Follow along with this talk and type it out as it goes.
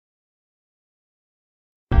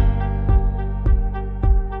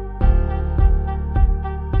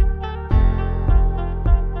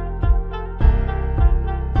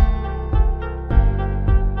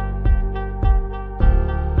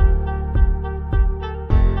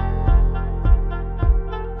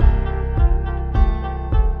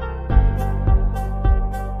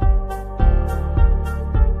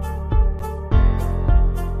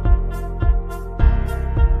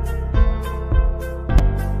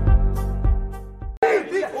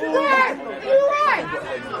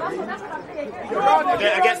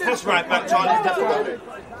Against this right back, Charlie, definitely.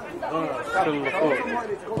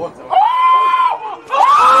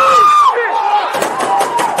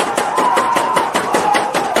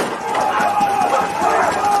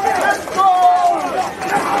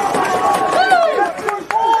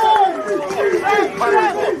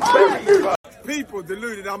 People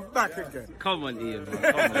deluded, I'm back again. Come on, Ian, man.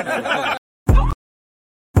 Come on.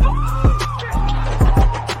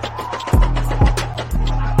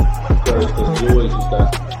 There's always just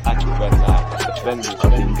that active when that defenders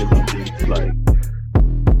have been like.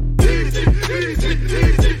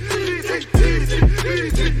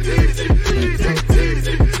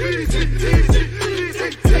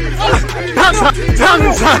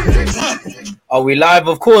 Are we live?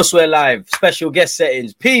 Of course we're live. Special guest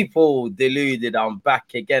settings. People deluded. I'm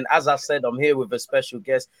back again. As I said, I'm here with a special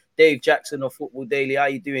guest, Dave Jackson of Football Daily. How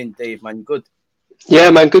you doing, Dave, man? You good? Yeah,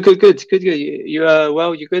 man. Good. You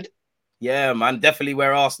well? You good? Yeah, man. Definitely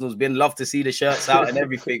where Arsenal's been. Love to see the shirts out and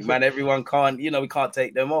everything, man. Everyone can't, we can't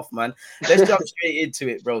take them off, man. Let's jump straight into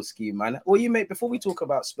it, broski, man. What you made before we talk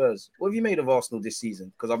about Spurs? What have you made of Arsenal this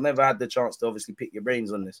season? Because I've never had the chance to obviously pick your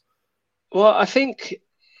brains on this. Well, I think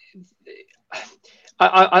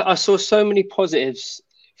I saw so many positives.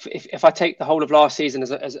 If I take the whole of last season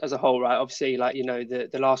as a whole, right? Obviously,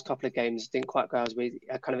 the last couple of games didn't quite go as we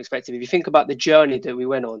kind of expected. If you think about the journey that we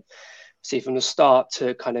went on, see from the start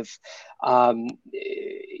to kind of, that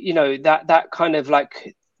kind of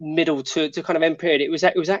like middle to kind of end period, it was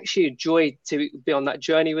actually a joy to be on that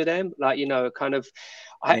journey with them.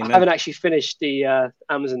 I haven't actually finished the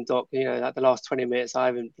Amazon doc. The last 20 minutes I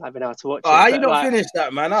haven't been able to watch it. How you not finished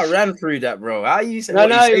that, man? I ran through that, bro. How you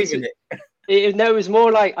saying it? It was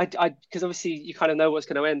more like because obviously you kind of know what's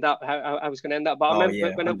going to end up, how I was going to end up. But I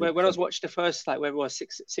remember when I was watching the first, whether it was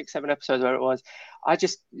six, 7 episodes, where it was,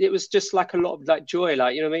 it was just like a lot of like joy,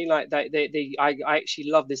 like, you know what I mean? Like I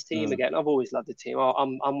actually love this team again. I've always loved the team.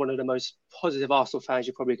 I'm one of the most positive Arsenal fans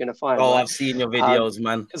you're probably going to find. Oh, right? I've seen your videos,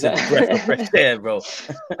 man. It's a breath of fresh air, bro.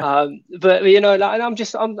 But and I'm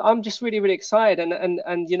just really, really excited. And in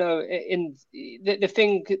the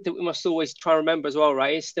thing that we must always try and remember as well,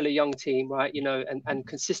 right? It's still a young team, right? And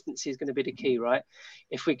consistency is going to be the key, right?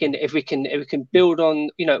 If we can build on,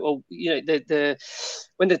 the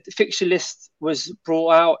when the fixture list was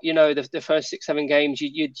brought out, the first 6, 7 games,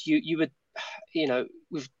 you would,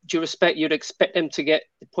 with due respect, you'd expect them to get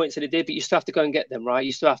the points that they did, but you still have to go and get them, right?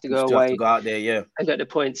 You still have to go away, go out there, yeah, and get the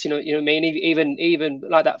points. You know what I mean? Even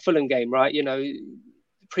like that Fulham game, right?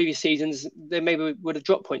 Previous seasons they maybe would have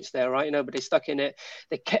dropped points there, right? But they stuck in it.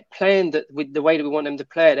 They kept playing that with the way that we want them to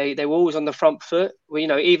play. They were always on the front foot.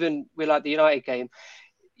 Even with like the United game,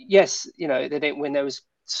 yes, they didn't win. There was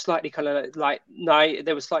slightly kind of like naive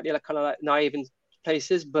in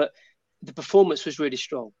places, but the performance was really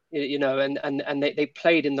strong, and they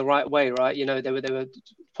played in the right way, right? They were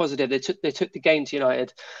positive. They took the game to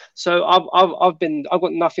United. So I've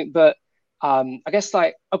got nothing but I guess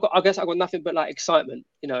I've got nothing but like excitement.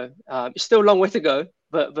 It's still a long way to go,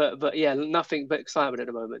 but yeah, nothing but excitement at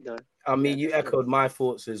the moment. No. I mean, you echoed my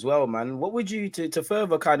thoughts as well, man. What would you to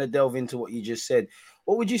further kind of delve into what you just said?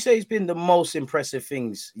 What would you say has been the most impressive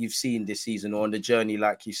things you've seen this season or on the journey,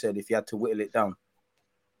 like you said, if you had to whittle it down?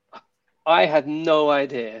 I had no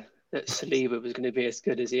idea that Saliba was going to be as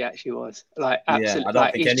good as he actually was. Like, absolutely. Yeah, I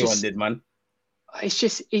don't think anyone did, man. It's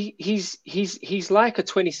just he's like a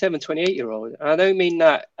 27, 28-year-old. And I don't mean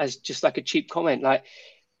that as just like a cheap comment. Like,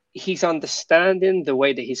 he's understanding the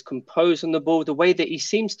way that he's composed on the ball, the way that he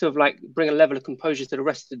seems to have like bring a level of composure to the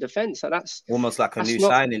rest of the defense. So that's almost like a new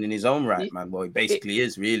signing in his own right, man. Well, he basically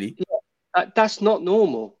is really. Yeah, that's not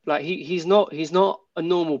normal. Like he's not a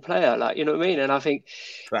normal player. Like, you know what I mean? And I think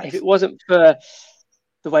if it wasn't for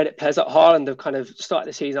the way that players like Haaland have kind of started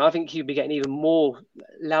the season, I think he'd be getting even more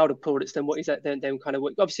louder plaudits than what he's at. Then kind of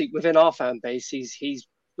obviously within our fan base, he's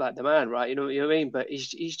like the man, right? You know what I mean? But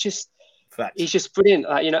he's just brilliant.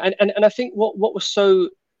 Like, and I think what was so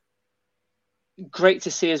great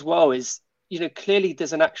to see as well is, clearly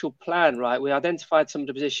there's an actual plan, right? We identified some of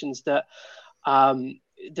the positions that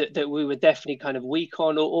that we were definitely kind of weak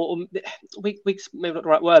on, or weak's maybe not the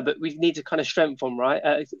right word, but we need to kind of strengthen,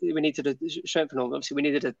 right? We needed to strengthen them. Obviously, we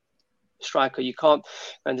needed a striker. You can't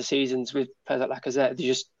go into seasons with players like Lacazette. They're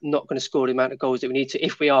just not going to score the amount of goals that we need to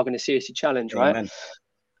if we are going to seriously challenge, right? Amen.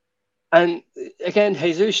 And again,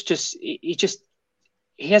 Jesus he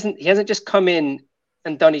hasn't just come in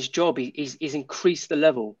and done his job. He's increased the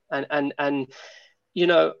level, and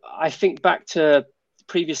I think back to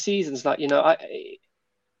previous seasons, like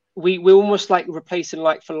we're almost like replacing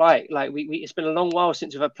like for like. Like it's been a long while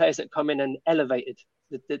since we've had players that come in and elevated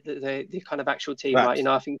the kind of actual team, right? You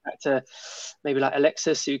know, I think back to maybe like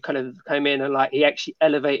Alexis, who kind of came in and like he actually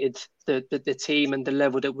elevated the team and the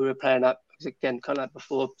level that we were playing at. Again, kind of like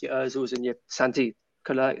before your Ozils and your Santi,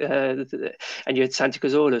 kind of like, and your Santi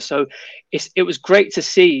Cazorla. So it was great to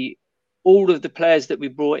see all of the players that we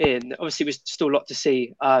brought in. Obviously, there's still a lot to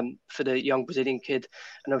see for the young Brazilian kid,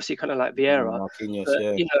 and obviously kind of like Vieira. Marquinhos,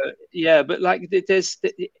 but but like there's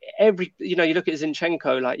every, you know, you look at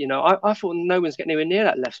Zinchenko, like, you know, I thought no one's getting anywhere near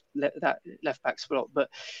that left back spot. But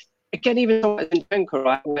again, even Zinchenko,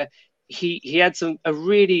 right, where he had a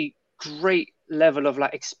really great level of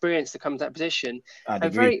like experience to come to that position,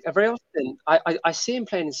 and very often I see him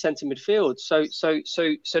playing in centre midfield, so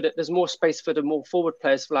that there's more space for the more forward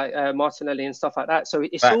players like Martinelli and stuff like that. So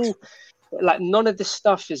it's all like none of this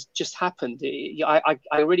stuff has just happened. I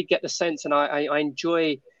really get the sense, and I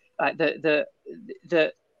enjoy like the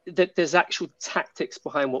there's actual tactics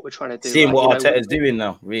behind what we're trying to do. Seeing what Arteta's doing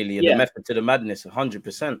now, really, and the method to the madness,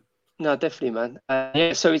 100%. No, definitely,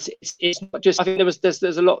 man. So it's not just. I think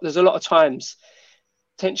there's a lot of times,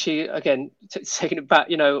 potentially again taking it back,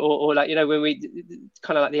 you know, or like, you know, when we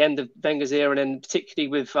kind of like the end of Wenger's era, and then particularly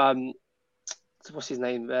with what's his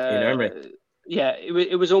name? Yeah,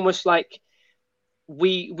 it was almost like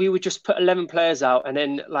we would just put 11 players out and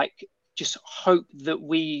then like just hope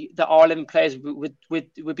that our 11 players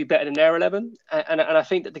would be better than their 11, and I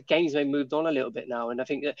think that the game's may moved on a little bit now, and I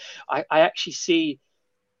think that I actually see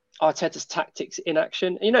Arteta's tactics in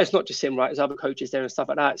action. You know, it's not just him, right? There's other coaches there and stuff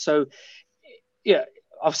like that. So, yeah,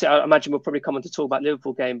 obviously, I imagine we'll probably come on to talk about the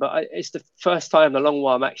Liverpool game, but it's the first time in a long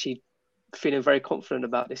while I'm actually feeling very confident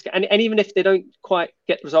about this game. And even if they don't quite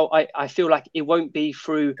get the result, I feel like it won't be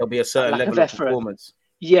through. There'll be a certain level of performance.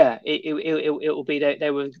 Yeah, it will be.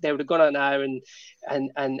 They would have gone out now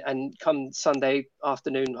and come Sunday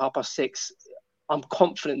afternoon 6:30. I'm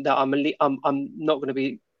confident that I'm not going to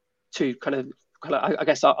be too kind of. I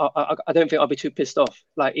guess I don't think I'll be too pissed off.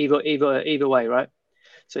 Like either way, right?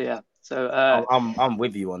 So yeah. So I'm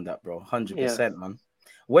with you on that, bro. 100%, man.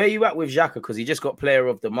 Where are you at with Xhaka? Because he just got Player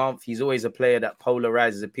of the Month. He's always a player that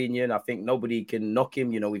polarizes opinion. I think nobody can knock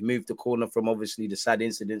him. You know, we've moved the corner from obviously the sad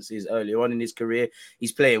incidences earlier on in his career.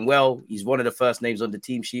 He's playing well. He's one of the first names on the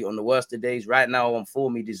team sheet on the worst of days. Right now on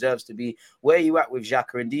form, he deserves to be. Where are you at with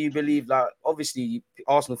Xhaka? And do you believe, like, obviously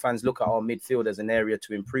Arsenal fans look at our midfield as an area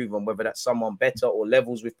to improve on, whether that's someone better or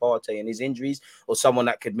levels with Partey and his injuries, or someone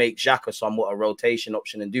that could make Xhaka somewhat a rotation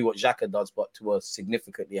option and do what Xhaka does, but to a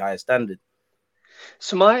significantly higher standard?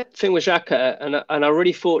 So my thing with Xhaka, and I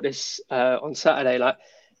really thought this on Saturday, like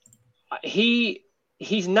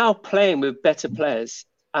he's now playing with better players,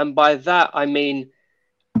 and by that I mean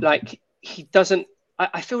like he doesn't.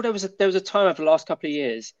 I feel there was a time over the last couple of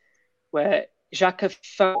years where Xhaka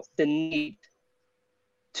felt the need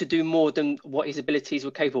to do more than what his abilities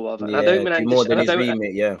were capable of. And I don't mean more than his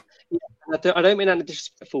remit, I don't mean that in a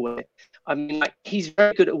disrespectful way. I mean, like, he's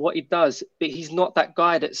very good at what he does, but he's not that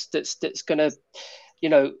guy that's gonna, you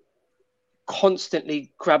know,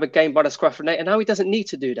 constantly grab a game by the scruff of the neck. And now he doesn't need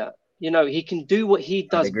to do that. You know, he can do what he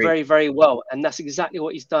does very, very well, and that's exactly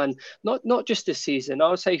what he's done. Not just this season. I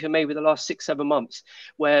would say for maybe the last 6-7 months,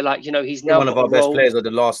 where, like, you know, he's now one of our best players of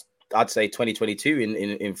the last, I'd say, 2022.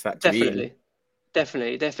 In fact, definitely,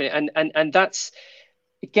 and that's.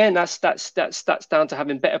 Again, that's down to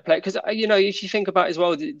having better play, because, you know, if you think about as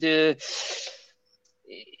well the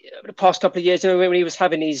past couple of years, you know, when he was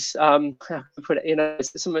having these you know,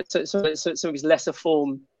 some of his lesser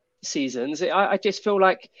form seasons, I just feel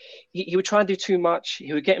like he would try and do too much.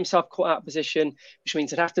 He would get himself caught out of position, which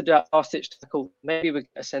means he'd have to do that last ditch tackle, maybe with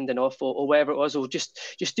a sending off or wherever it was, or just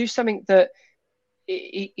do something that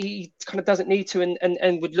he kind of doesn't need to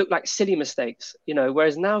and would look like silly mistakes, you know,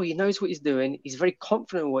 whereas now he knows what he's doing. He's very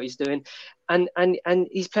confident in what he's doing, and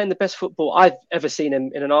he's playing the best football I've ever seen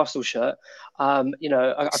him in an Arsenal shirt. You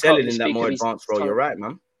know, excelling in that more advanced role. You're right,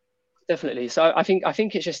 man. Definitely. So I think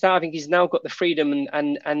it's just that I think he's now got the freedom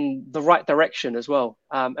and the right direction as well.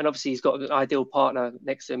 And obviously he's got an ideal partner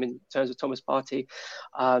next to him in terms of Thomas Partey.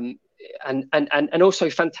 And also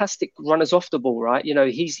fantastic runners off the ball, right? You know,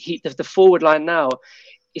 the forward line now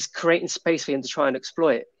is creating space for him to try and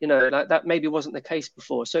exploit. You know, like that maybe wasn't the case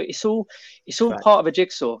before. So it's all part of a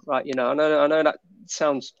jigsaw, right? You know, I know that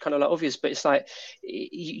sounds kind of like obvious, but it's like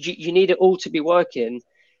you need it all to be working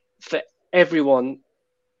for everyone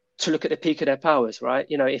to look at the peak of their powers, right?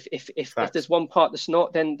 You know, if there's one part that's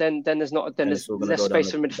not, then there's less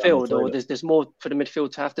space for midfield, or there's more for the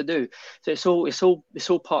midfield to have to do. So it's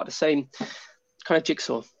all part of the same kind of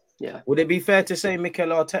jigsaw. Yeah. Would it be fair to say Mikel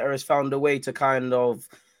Arteta has found a way to kind of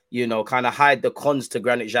kind of hide the cons to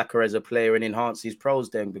Granit Xhaka as a player and enhance his pros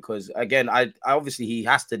then? Because again, I obviously he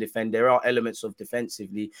has to defend. There are elements of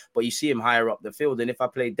defensively, but you see him higher up the field. And if I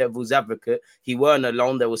play devil's advocate, he weren't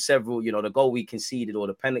alone. There were several, the goal we conceded or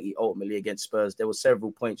the penalty ultimately against Spurs, there were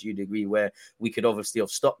several points you'd agree where we could obviously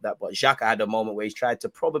have stopped that. But Xhaka had a moment where he's tried to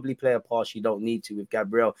probably play a pass you don't need to with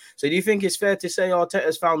Gabriel. So do you think it's fair to say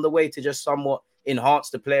Arteta's found the way to just somewhat enhance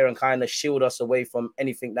the player and kind of shield us away from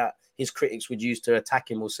anything that his critics would use to attack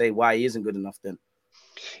him or say why he isn't good enough then?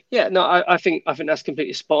 Yeah, no, I think that's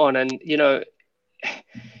completely spot on. And,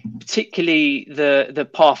 particularly the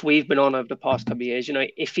path we've been on over the past couple of years,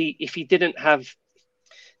 if he didn't have,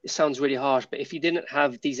 it sounds really harsh, but if he didn't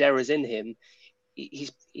have these errors in him,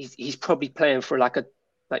 he's probably playing for top.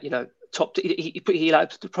 He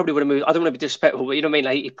probably would have moved. I don't want to be disrespectful, but you know what I mean.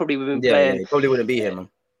 Like, he probably would have been playing. Yeah, he probably wouldn't be him. Man.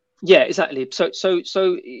 Yeah, exactly.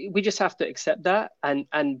 So we just have to accept that.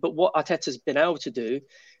 But what Arteta's been able to do,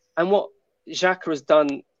 and what Xhaka has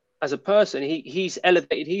done as a person, he's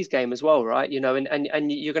elevated his game as well, right?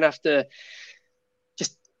 And you're gonna have to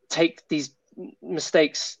just take these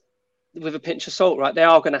mistakes with a pinch of salt, right? They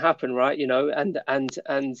are going to happen, right?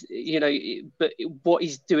 But what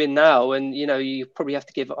he's doing now, and you probably have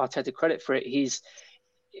to give Arteta credit for it.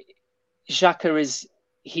 Xhaka is.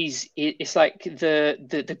 It's like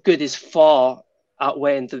the good is far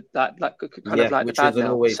outweighing the bad which isn't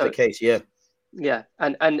always the case.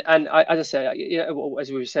 And I, as I say,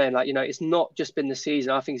 as we were saying, it's not just been the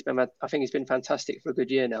season. I think he's been fantastic for a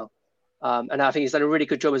good year now, and I think he's done a really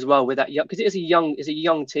good job as well with that, because it's a young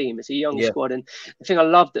team, it's a young squad. And the thing I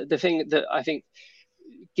love, the thing that I think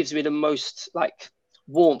gives me the most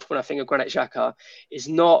warmth when I think of Granit Xhaka is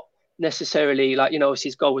not necessarily obviously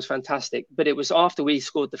his goal was fantastic, but it was after we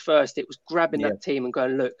scored the first, it was grabbing that team and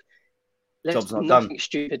going, look, let's do nothing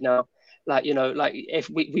stupid now. If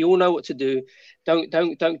we all know what to do,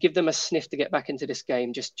 don't give them a sniff to get back into this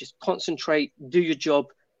game. Just concentrate, do your job,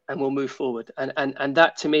 and we'll move forward. And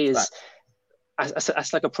that to me is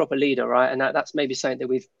that's like a proper leader, right? And that's maybe something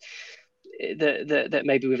that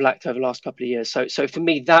maybe we've lacked over the last couple of years. So for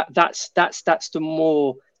me, that's the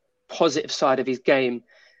more positive side of his game.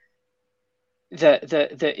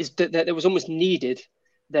 That was almost needed.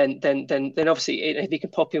 Then obviously if he can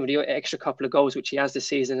pop in with the extra couple of goals, which he has this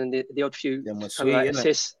season, and the odd few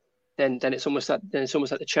assists, then it's almost like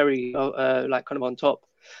the cherry kind of on top.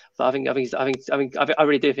 But I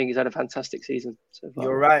really do think he's had a fantastic season so far.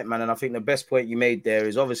 You're right, man, and I think the best point you made there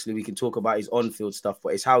is obviously we can talk about his on-field stuff,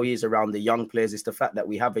 but it's how he is around the young players. It's the fact that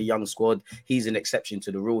we have a young squad. He's an exception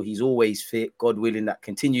to the rule. He's always fit. God willing, that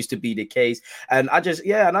continues to be the case. And I just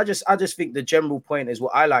think the general point is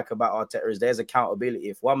what I like about Arteta is there's accountability.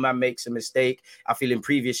 If one man makes a mistake, I feel in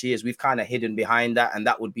previous years we've kind of hidden behind that, and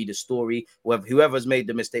that would be the story. Whoever's made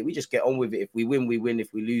the mistake, we just get on with it. If we win, we win.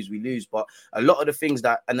 If we lose, we lose. But a lot of the things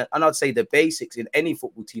that, and I'd say the basics in any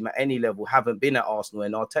football team at any level haven't been at Arsenal,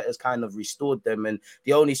 and Arteta's kind of restored them. And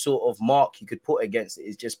the only sort of mark you could put against it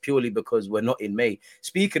is just purely because we're not in May.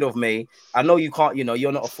 Speaking of May, I know you can't,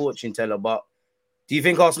 you're not a fortune teller, but do you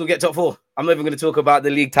think Arsenal get top four? I'm not even going to talk about the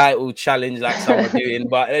league title challenge like some are doing,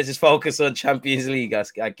 but let's just focus on Champions League,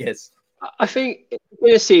 I guess. I think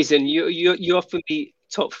in a season, you offer me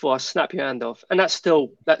top four, snap your hand off, and that's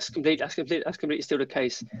completely still the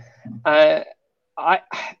case.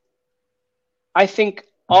 I think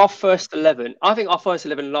our first 11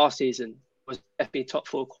 last season was definitely top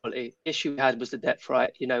four quality. The issue we had was the depth,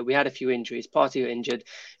 right? We had a few injuries. Partey got injured,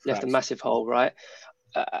 left a massive hole, right?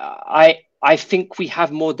 I think we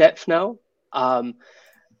have more depth now.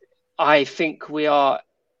 I think we are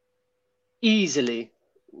easily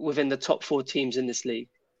within the top four teams in this league.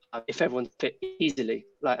 If everyone's fit, easily.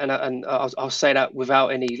 And I'll say that without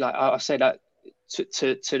any I'll say that to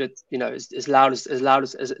the as loud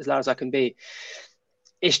as I can be.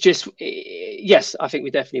 It's just yes, I think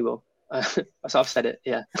we definitely will. I've said it,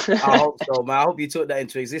 yeah. I hope so, man. I hope you took that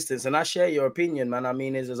into existence, and I share your opinion, man. I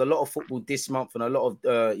mean, there's a lot of football this month and a lot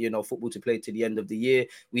of football to play to the end of the year.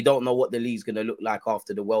 We don't know what the league's going to look like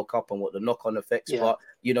after the World Cup and what the knock-on effects. But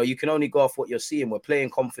you can only go off what you're seeing. We're playing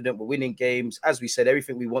confident. We're winning games. As we said,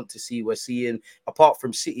 everything we want to see, we're seeing. Apart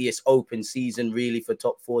from City, it's open season really for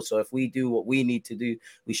top four. So if we do what we need to do,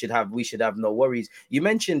 we should have no worries. You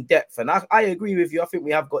mentioned depth, and I agree with you. I think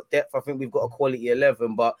we have got depth. I think we've got a quality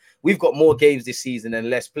 11, but we've got more games this season and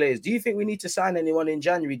less players. Do you think we need to sign anyone in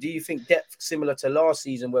January? Do you think depth similar to last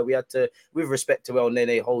season where we had to, with respect to El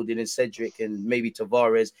Nene, Holding and Cedric and maybe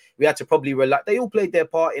Tavares, we had to probably rely, they all played their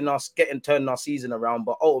part in us turning our season around,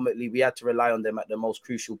 but ultimately we had to rely on them at the most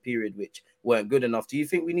crucial period, which weren't good enough. Do you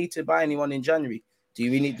think we need to buy anyone in January? Do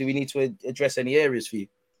we need to address any areas for you?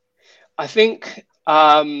 I think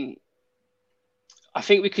I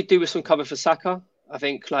think we could do with some cover for Saka. I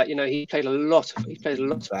think, he played a lot. He played a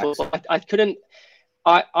lot of football. I couldn't.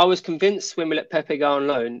 I was convinced when we let Pepe go on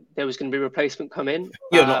loan, there was going to be a replacement come in.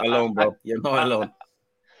 You're not alone, bro. You're not alone.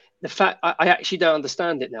 The fact I actually don't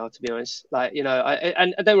understand it now, to be honest. And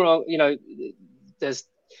don't get me wrong, there's.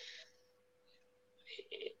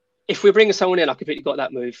 If we're bringing someone in, I completely got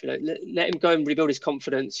that move. Let him go and rebuild his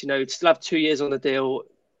confidence. Still have 2 years on the deal.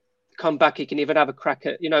 Come back, he can even have a crack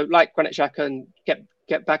at, like Granit Xhaka, and get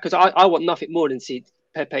back. Because I want nothing more than see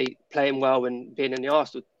Pepe playing well and being in the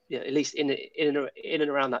Arsenal, at least in and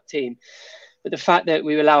around that team. But the fact that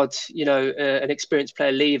we allowed, an experienced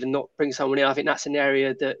player leave and not bring someone in, I think that's an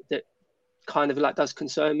area that kind of does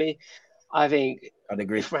concern me. I think I'd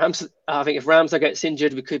agree. If Ramsdale gets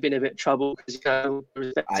injured, we could be in a bit of trouble.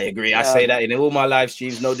 I agree. I say that in all my live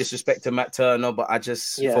streams. No disrespect to Matt Turner, but I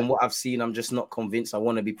just, from what I've seen, I'm just not convinced. I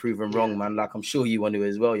want to be proven wrong, man. Like I'm sure you want to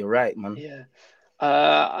as well. You're right, man. Yeah.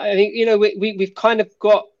 I think we've kind of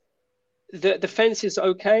got the defense is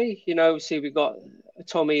okay. See, we've got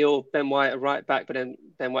Tommy or Ben White at right back, but then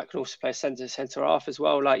Ben White can also play centre half as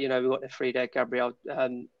well. We've got the three there, Gabriel,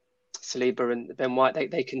 Saliba and Ben White.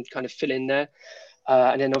 They can kind of fill in there.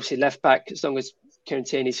 And then obviously left back, as long as Kieran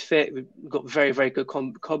Tierney's fit, we've got very, very good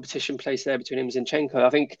competition place there between him and Zinchenko. I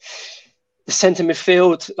think the centre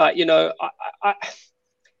midfield,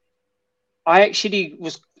 I actually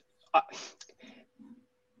was...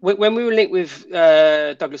 when we were linked with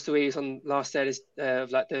Douglas Luiz on last day of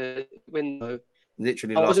the window...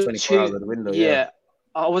 Literally last 24 hours of the window,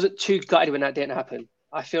 I wasn't too gutted when that didn't happen.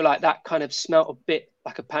 I feel like that kind of smelt a bit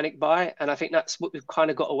like a panic buy, and I think that's what we've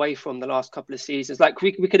kind of got away from the last couple of seasons.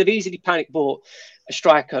 We could have easily panic bought a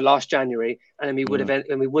striker last January, and then we would have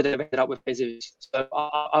ended up with Jesus. So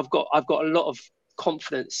I've got a lot of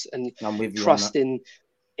confidence and trust in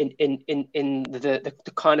the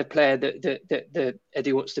kind of player that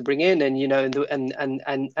Eddie wants to bring in, and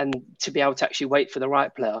and to be able to actually wait for the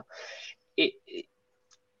right player.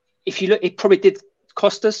 If you look, it probably did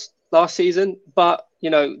cost us last season, but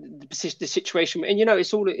the situation, and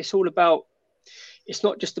it's all about. It's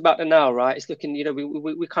not just about the now, right? It's looking,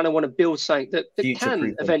 we kind of want to build something that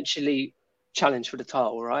can eventually challenge for the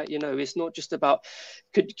title, right? It's not just about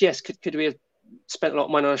could we have spent a lot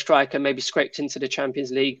of money on a striker, maybe scraped into the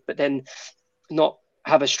Champions League, but then not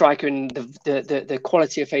have a striker in the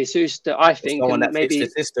quality of Jesus that I think someone that maybe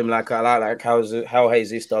fits the system like how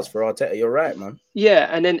Jesus does for Arteta. You're right, man. Yeah,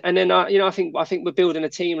 and then I think we're building a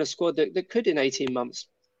team and a squad that could in 18 months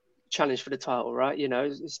challenge for the title, right?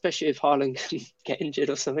 Especially if Haaland can get injured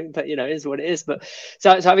or something. But it is what it is. But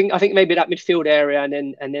so I think maybe that midfield area and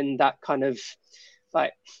then that kind of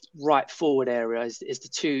like right forward area is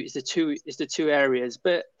the two areas.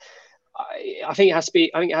 But I think it has to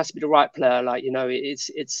be the right player. I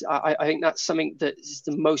think that's something that is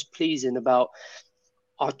the most pleasing about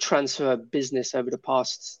our transfer business over the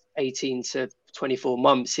past 18 to 24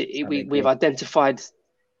 months. We've identified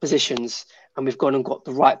positions and we've gone and got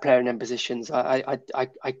the right player in them positions. Every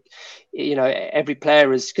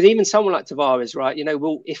player is, because even someone like Tavares, right?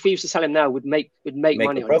 If we used to sell him now, would make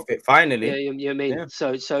money, profit finally. Yeah, you know what I mean.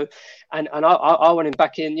 Yeah. So, and I want him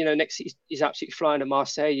back in. Next he's absolutely flying at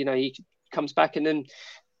Marseille. He comes back and then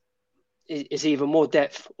is even more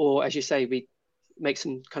depth, or as you say, we make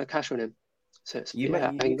some kind of cash on him. So you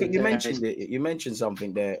mentioned it. You mentioned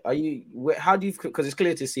something there. How do you? Because it's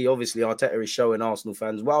clear to see. Obviously, Arteta is showing Arsenal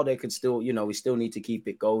fans while they could still, we still need to keep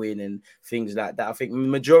it going and things like that. I think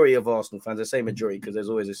majority of Arsenal fans, I say majority because there's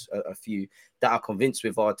always a few that are convinced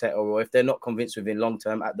with Arteta, or if they're not convinced with him long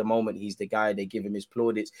term, at the moment he's the guy. They give him his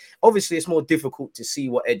plaudits. Obviously, it's more difficult to see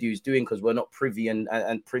what Edu's doing because we're not privy and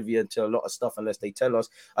privy to a lot of stuff unless they tell us.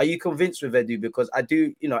 Are you convinced with Edu? Because I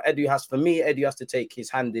do. Edu has to take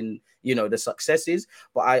his hand in the successes,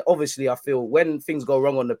 but I feel when things go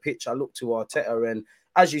wrong on the pitch, I look to Arteta, and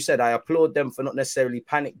as you said, I applaud them for not necessarily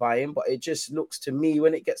panic buying, but it just looks to me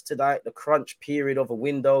when it gets to the crunch period of a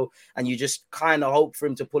window and you just kind of hope for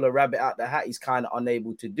him to pull a rabbit out the hat, he's kind of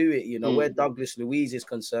unable to do it. Where Douglas Luiz is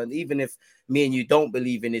concerned, even if me and you don't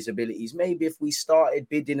believe in his abilities, maybe if we started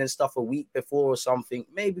bidding and stuff a week before or something,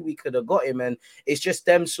 maybe we could have got him. And it's just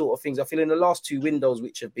them sort of things. I feel in the last two windows,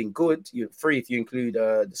 which have been good, three if you include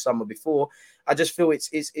the summer before, I just feel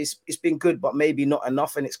it's been good, but maybe not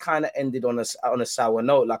enough, and it's kind of ended on a sour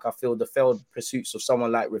note. Like I feel the failed pursuits of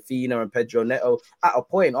someone like Rafinha and Pedro Neto. At a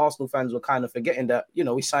point, Arsenal fans were kind of forgetting that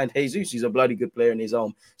we signed Jesus. He's a bloody good player in his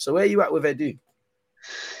own. So where are you at with Edu?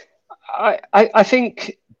 I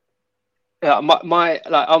think Yeah, my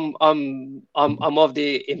like I'm of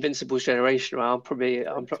the Invincibles generation, right? I'm probably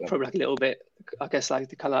like a little bit, I guess, like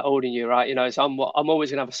the kind of older than you, right? You know, so I'm always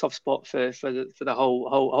gonna have a soft spot for the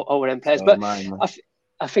whole them players. So But mine, man.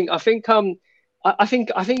 I think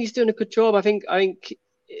he's doing a good job. I think the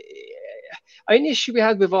only issue we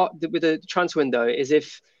had with the transfer window is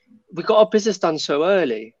if we got our business done so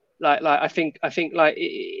early. Like I think like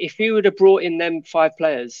if you would have brought in them 5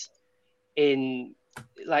 players in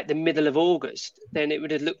like the middle of August, then it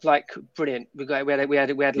would have looked like brilliant. We had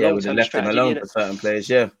Yeah, long we'd have term left them strategy. alone for certain players.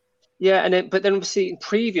 Yeah. Yeah, but then obviously in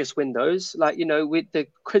previous windows, like, you know, with the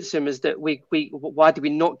criticism is that we why did we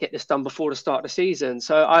not get this done before the start of the season?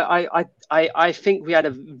 So I think we had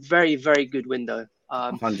a very, very good window.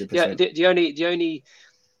 100%. Yeah, the only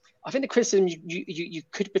I think the criticism you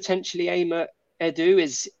could potentially aim at Edu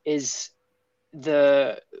is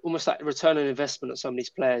the almost like the return on investment of some of these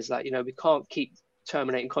players. Like, you know, we can't keep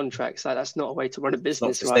terminating contracts. Like, that's not a way to run a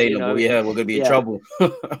business, Not sustainable. right? You know? Yeah, we're gonna be in trouble.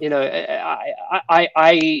 You know,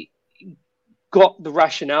 I got the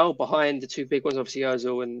rationale behind the 2 big ones, obviously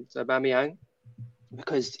Ozil and Aubameyang,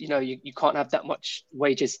 because, you know, you can't have that much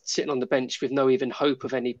wages sitting on the bench with no even hope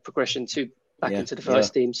of any progression back into the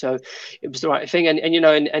first team. So it was the right thing. And you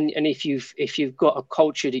know, and if you've got a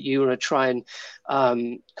culture that you want to try and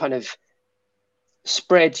kind of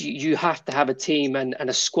spread, you have to have a team and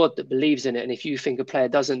a squad that believes in it. And if you think a player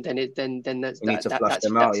doesn't, then that's, you need to flush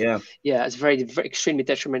them out. It's very, very extremely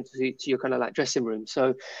detrimental to your kind of like dressing room.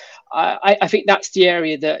 So I think that's the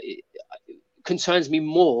area that concerns me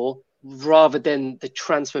more, rather than the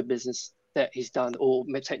transfer business that he's done, or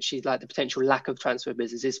potentially like the potential lack of transfer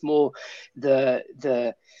business. It's more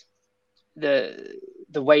the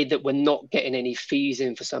way that we're not getting any fees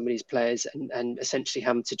in for some of these players, and essentially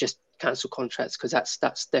having to just cancel contracts, because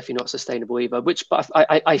that's definitely not sustainable either. But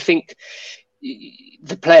I think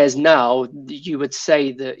the players now, you would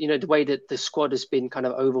say that, you know, the way that the squad has been kind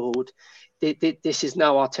of overhauled, this is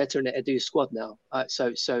now Arteta and Edu's squad now.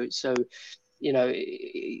 So you know,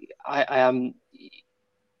 I am.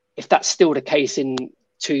 If that's still the case in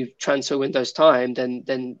 2 transfer windows time,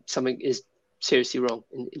 then something is seriously wrong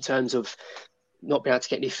in terms of not being able to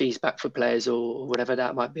get any fees back for players or whatever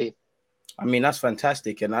that might be. I mean, that's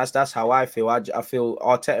fantastic, and that's how I feel. I feel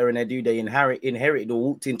Arteta and Edu, they inherited or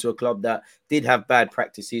walked into a club that did have bad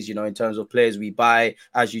practices, you know, in terms of players we buy,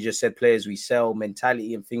 as you just said, players we sell,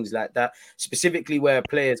 mentality and things like that. Specifically where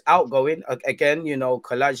players outgoing, again, you know,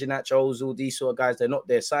 Kolasinac, Ozil, these sort of guys, they're not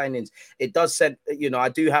their signings. It does set, you know, I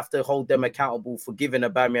do have to hold them accountable for giving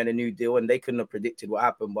Aubameyang a new deal, and they couldn't have predicted what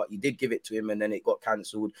happened, but you did give it to him, and then it got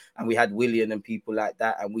cancelled, and we had Willian and people like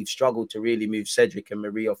that, and we've struggled to really move Cedric and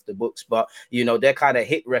Marie off the books. But you know, their kind of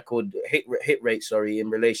hit rate, in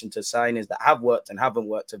relation to signings that have worked and haven't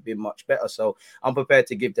worked have been much better. So I'm prepared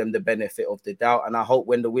to give them the benefit of the doubt. And I hope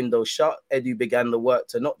when the window's shut, Edu began the work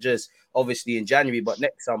to not just obviously in January, but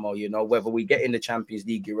next summer, you know, whether we get in the Champions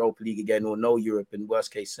League, Europa League again, or no Europe in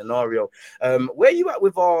worst case scenario. Where are you at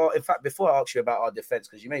with in fact, before I ask you about our defense,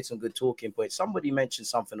 because you made some good talking points, somebody mentioned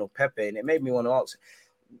something of Pepe, and it made me want to ask,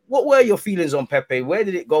 what were your feelings on Pepe? Where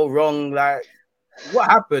did it go wrong? Like, what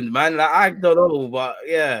happened, man? Like, I don't know, but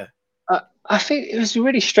yeah. I think it was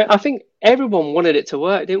really strange. I think everyone wanted it to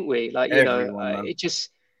work, didn't we? Like, you know, it just.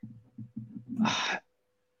 I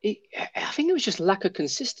think it was just lack of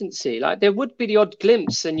consistency. Like, there would be the odd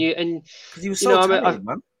glimpse, and because he was so talented,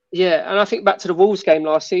 man. Yeah, and I think back to the Wolves game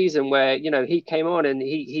last season where, you know, he came on and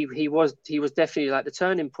he was definitely like the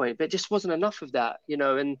turning point, but it just wasn't enough of that, you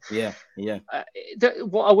know. And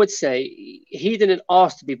what I would say, he didn't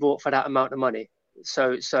ask to be bought for that amount of money.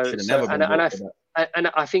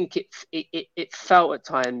 And I think it felt at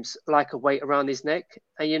times like a weight around his neck.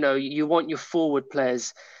 And, you know, you want your forward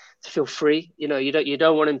players to feel free. You know, you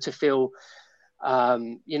don't want them to feel,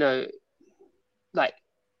 you know, like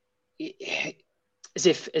as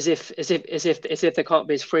if they can't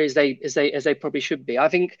be as free as they probably should be. I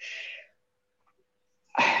think,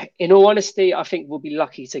 in all honesty, I think we'll be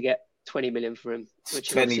lucky to get 20 million for him. Which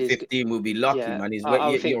 2015 will be lucky, man.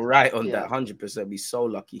 You're right on that. 100%. Be so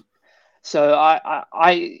lucky. So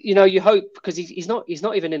I, you know, you hope, because he's not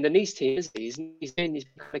even in the Nice team, is he? He's kind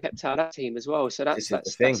of kept out of that team as well. So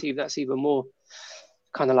that's even more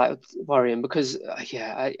kind of like worrying, because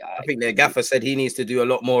I think their gaffer said he needs to do a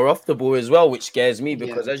lot more off the ball as well, which scares me,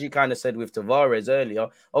 because as you kind of said with Tavares earlier,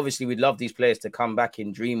 obviously we'd love these players to come back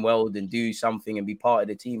in dream world and do something and be part of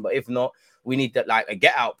the team, but if not, we need that, like, a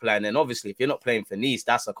get out plan. And obviously if you're not playing for Nice,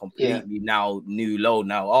 that's a completely now new low.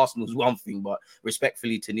 Now Arsenal's one thing, but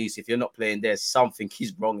respectfully to Nice, if you're not playing there, something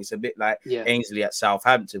is wrong. It's a bit like Ainsley at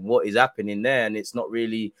Southampton. What is happening there? And it's not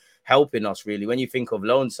really helping us really. When you think of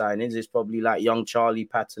loan signings, it's probably like young Charlie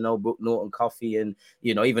Patino, Brooke Norton Cuffy, and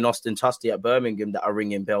even Austin Tusty at Birmingham that are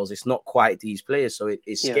ringing bells. It's not quite these players, so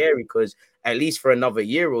it's scary because at least for another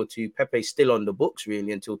year or two, Pepe's still on the books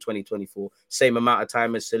really until 2024. Same amount of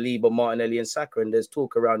time as Saliba, Martinelli, and Saka, and there's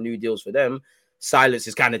talk around new deals for them. Silence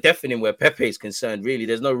is kind of deafening where Pepe is concerned. Really,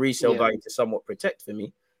 there's no resale value to somewhat protect for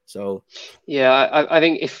me. So, I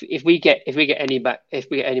think if we get any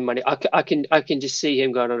money, I can just see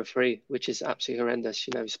him going on a free, which is absolutely horrendous.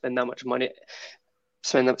 Spend that much money,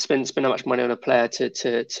 spend that much money on a player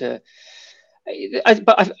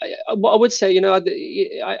what I would say,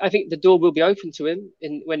 I think the door will be open to him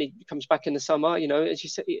when he comes back in the summer. As you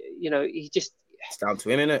said, he just it's down to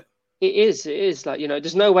him, isn't it? It is like,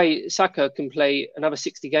 there's no way Saka can play another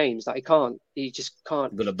 60 games. Like he just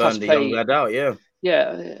can't. Gonna burn the young lad out, yeah.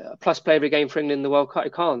 Yeah, plus play every game for England in the World Cup.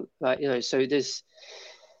 He can't. So there's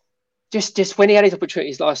just when he had his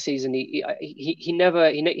opportunities last season, he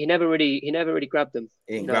never really grabbed them.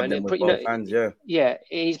 He didn't grab them with both hands, yeah. Yeah,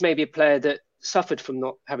 he's maybe a player that suffered from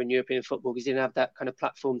not having European football because he didn't have that kind of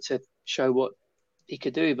platform to show what he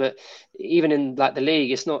could do. But even in like the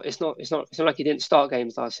league, it's not like he didn't start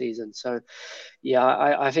games last season. So yeah,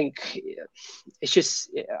 I think it's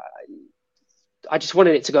just I just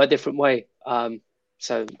wanted it to go a different way.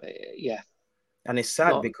 So yeah. And it's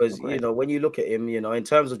sad because, when you look at him, in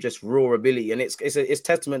terms of just raw ability, and it's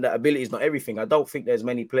testament that ability is not everything. I don't think there's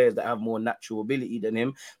many players that have more natural ability than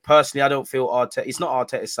him. Personally, I don't feel Arteta, it's not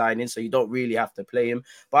Arteta's signing, so you don't really have to play him.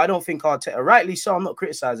 But I don't think Arteta, rightly so, I'm not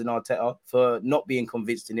criticizing Arteta for not being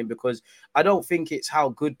convinced in him because I don't think it's how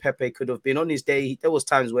good Pepe could have been. On his day, there was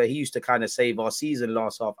times where he used to kind of save our season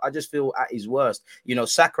last half. I just feel at his worst,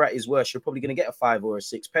 Saka at his worst, you're probably going to get a 5 or a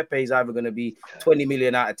 6. Pepe is either going to be 20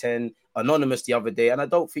 million out of 10, anonymous the other day, and I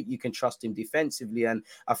don't think you can trust him defensively. And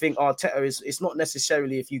I think Arteta it's not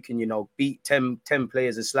necessarily if you can beat 10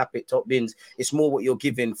 players and slap it top bins. It's more what you're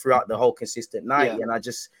giving throughout the whole consistent night. And I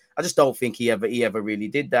just don't think he ever really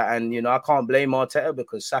did that. And I can't blame Arteta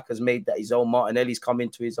because Saka's made that his own. Martinelli's come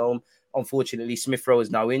into his own. Unfortunately, Smith Rowe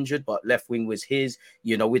is now injured, but left wing was his.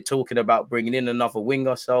 We're talking about bringing in another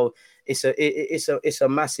winger, so it's a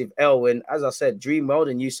massive L. And as I said, dream world,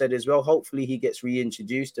 and you said as well. Hopefully, he gets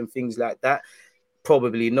reintroduced and things like that.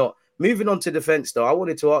 Probably not. Moving on to defense, though, I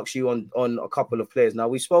wanted to ask you on a couple of players. Now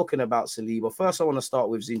we've spoken about Saliba. First, I want to start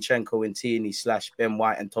with Zinchenko and Tierney / Ben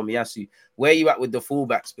White and Tomiyasu. Where are you at with the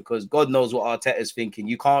fullbacks? Because God knows what Arteta's thinking.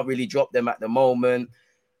 You can't really drop them at the moment.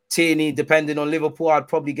 Tierney, depending on Liverpool, I'd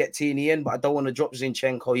probably get Tierney in, but I don't want to drop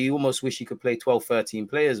Zinchenko. You almost wish you could play 12, 13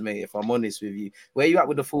 players, mate, if I'm honest with you. Where are you at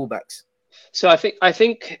with the fullbacks? So I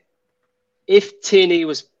think if Tierney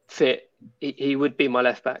was fit, he would be my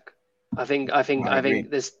left back. I think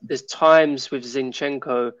there's times with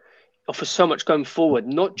Zinchenko offers so much going forward,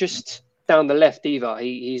 not just down the left either.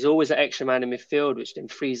 He's always an extra man in midfield, which then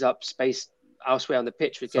frees up space elsewhere on the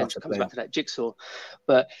pitch, which again comes back to that jigsaw.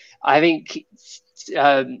 But I think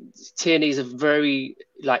Tierney's a very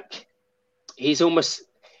he's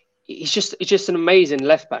just an amazing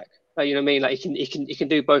left back. You know what I mean? Like he can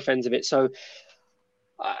do both ends of it. So,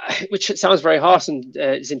 which sounds very harsh on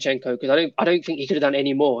Zinchenko because I don't think he could have done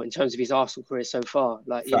any more in terms of his Arsenal career so far.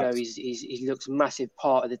 He looks a massive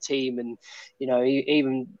part of the team, and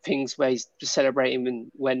even things where he's just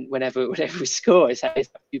celebrating whenever we score.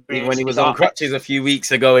 Even when he was on crutches a few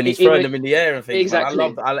weeks ago and he's throwing them in the air and things.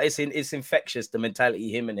 Exactly. Man, it's infectious, the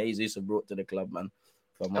mentality him and Jesus have brought to the club, man.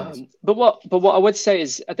 But what I would say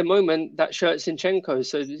is at the moment that shirt's Zinchenko,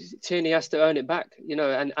 so Tierney has to earn it back,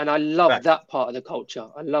 and I love that part of the culture.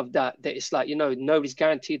 I love that it's like nobody's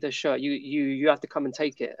guaranteed the shirt. You have to come and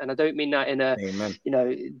take it, and I don't mean that in a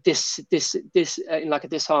this in like a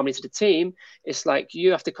disharmony to the team. It's like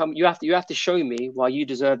you have to come, you have to show me why you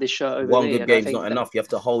deserve this shirt over one me. Good game's not enough. You have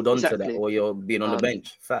to hold on to that, or you're being on the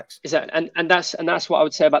bench. Facts. Exactly, and that's what I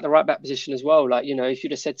would say about the right back position as well. Like if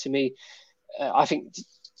you'd have said to me, I think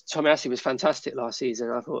Tomiyasu was fantastic last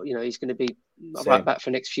season. I thought, he's going to be right back for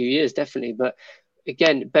the next few years, definitely. But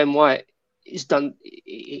again, Ben White is done.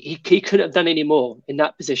 He couldn't have done any more in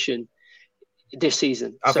that position this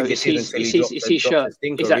season. I think it's his shirt.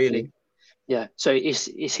 Exactly. Really. Yeah. So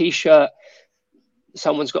it's his shirt.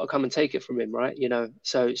 Someone's got to come and take it from him, right?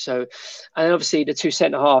 So, and then obviously the two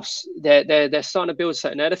centre halves, they're starting to build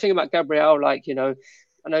something. Now the thing about Gabriel, I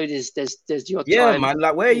know there's your time. Man.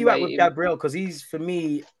 Like, where are you at with Gabriel? Because he's, for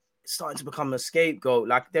me, starting to become a scapegoat.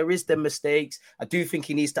 Like, there is the mistakes. I do think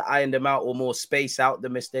he needs to iron them out or more space out the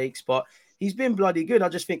mistakes. But he's been bloody good. I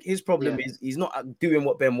just think his problem is he's not doing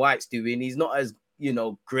what Ben White's doing. He's not as,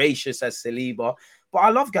 gracious as Saliba. But I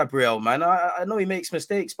love Gabriel, man. I know he makes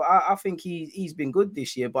mistakes, but I think he's been good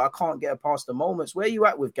this year. But I can't get past the moments. Where are you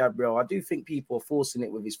at with Gabriel? I do think people are forcing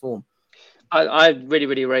it with his form. I really,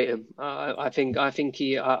 really rate him. I think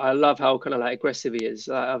he. I love how kind of like aggressive he is.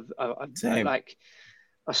 Same. Like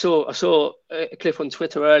I saw a clip on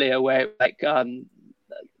Twitter earlier where like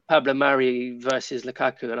Pablo Mari versus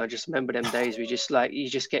Lukaku, and I just remember them days. We just like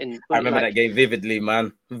he's just getting. I remember that game vividly,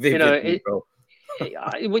 man. Vividly, bro.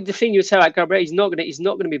 With the thing you would say like Gabriel, he's not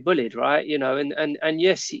gonna be bullied, right? You know, and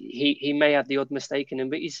yes, he may have the odd mistake in him,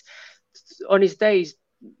 but he's on his days.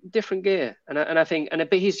 Different gear, and I think,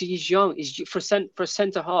 but he's young. He's for a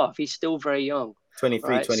centre half. He's still very young. 23,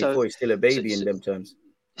 right? 24. He's still a baby in them terms.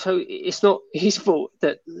 So it's not his fault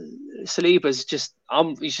that Saliba's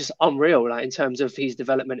he's just unreal, like in terms of his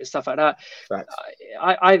development and stuff like that. Facts.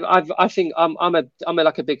 I think I'm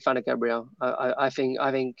like a big fan of Gabriel. I think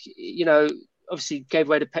you know, obviously gave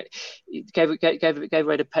away the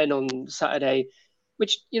pen on Saturday,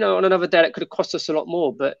 which, you know, on another day that could have cost us a lot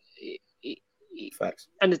more, but. Facts.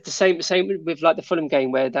 And it's the same with like the Fulham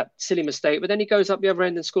game where that silly mistake, but then he goes up the other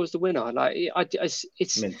end and scores the winner. Like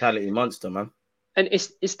it's mentality monster, man. And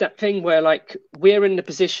it's that thing where like we're in the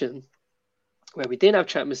position where we didn't have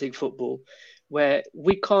Champions League football, where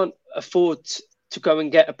we can't afford to go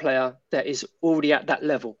and get a player that is already at that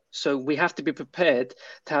level. So we have to be prepared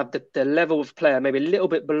to have the level of player maybe a little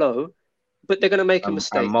bit below, but they're going to make a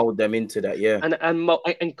mistake and mold them into that, yeah,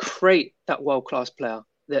 and create that world-class player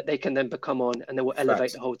that they can then become on, and they will elevate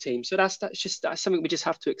Facts. The whole team. So that's something we just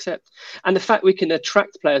have to accept. And the fact we can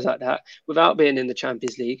attract players like that without being in the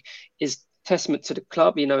Champions League is testament to the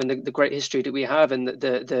club, you know, and the great history that we have, and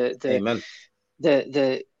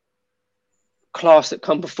the class that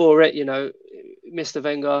come before it, you know, Mr.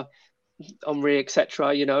 Wenger, Henry,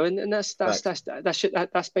 etc. You know, and that's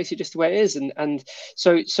basically just the way it is, and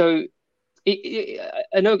so.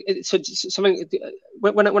 I know it's something.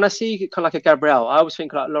 When I see kind of like a Gabriel, I always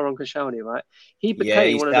think like Laurent Koscielny, right? He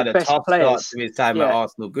became one of the best players. To his time at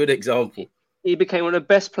Arsenal, good example. He became one of the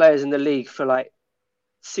best players in the league for like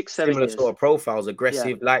 6-7 Similar years. sort of profiles,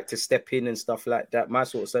 aggressive, like to step in and stuff like that. My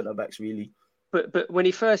sort of centre backs, really. But when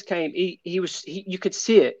he first came, you could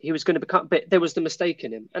see it. He was going to become, but there was the mistake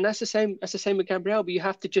in him, and that's the same. That's the same with Gabriel. But you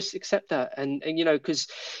have to just accept that, and you know, because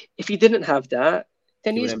if he didn't have that,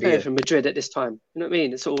 then he's playing for Madrid at this time. You know what I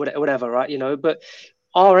mean? It's all whatever, right? You know, but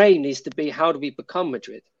our aim needs to be, how do we become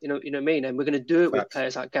Madrid? You know what I mean? And we're going to do it with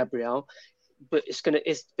players like Gabriel, but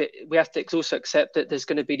we have to also accept that there's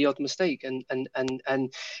going to be the odd mistake, and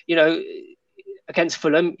you know, against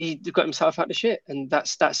Fulham, he got himself out of shit, and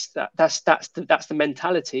that's the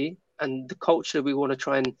mentality and the culture we want to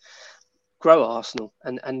try and grow at Arsenal,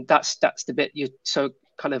 and that's the bit you're so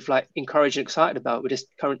kind of like encouraged and excited about with this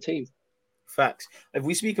current team. Facts. If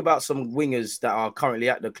we speak about some wingers that are currently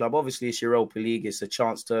at the club, obviously it's Europa League. It's a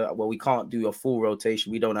chance to, well, we can't do a full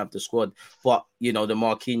rotation. We don't have the squad. But, you know, the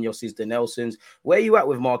Marquinhos, the Nelsons. Where are you at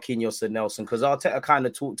with Marquinhos and Nelson? Because Arteta kind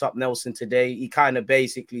of talked up Nelson today. He kind of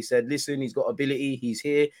basically said, listen, he's got ability. He's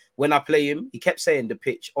here. When I play him, he kept saying the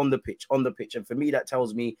pitch, on the pitch, on the pitch. And for me, that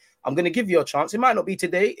tells me I'm going to give you a chance. It might not be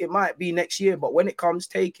today. It might be next year. But when it comes,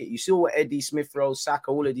 take it. You saw what Eddie, Smith Rowe,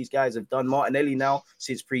 Saka, all of these guys have done. Martinelli now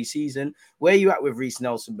since pre-season. Where are you at with Reece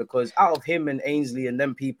Nelson? Because out of him and Ainsley and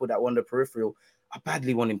them people that won the peripheral, I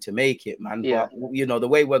badly want him to make it, man. Yeah. But, you know, the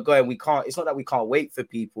way we're going, we can't. It's not that we can't wait for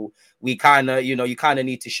people. We kind of, you know, you kind of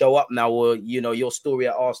need to show up now, or, you know, your story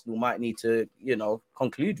at Arsenal might need to, you know,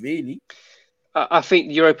 conclude, really. I think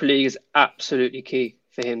the Europa League is absolutely key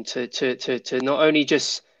for him to not only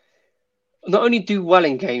do well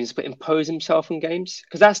in games, but impose himself in games.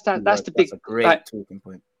 Because that's the big, a great talking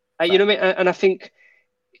point. You know what I mean? And I think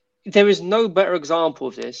there is no better example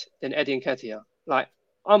of this than Eddie Nketiah. I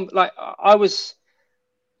was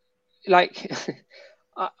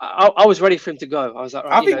ready for him to go. I was like,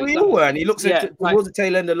 right, I think we all were, and he looked towards the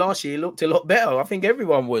tail end of last year. He looked a lot better. I think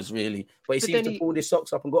everyone was, really, but he seems to pull his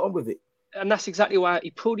socks up and got on with it. And that's exactly why he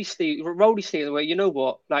pulled his sleeve, rolled his sleeve away. You know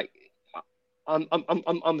what? Like,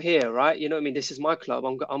 I'm here, right? You know what I mean? This is my club.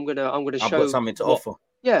 I'm gonna show. I've got something to offer.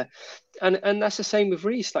 Yeah, and that's the same with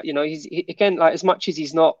Reece. Like, you know, he's again, like, as much as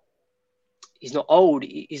he's not old,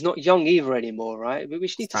 he's not young either anymore, right? We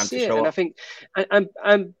just need to see it. And I think,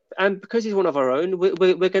 and because he's one of our own,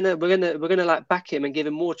 we're gonna like back him and give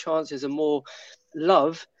him more chances and more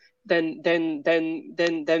love than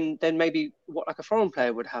maybe what like a foreign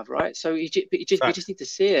player would have, right? So we just need to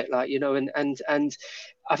see it, like, you know, and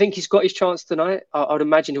I think he's got his chance tonight. I would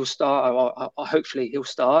imagine he'll start. Hopefully he'll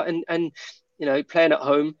start, and you know, playing at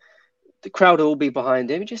home, the crowd will all be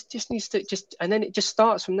behind him. It just needs to and then it just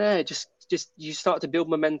starts from there. Just you start to build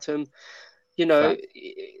momentum. You know,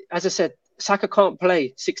 as I said, Saka can't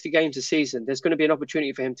play 60 games a season. There's going to be an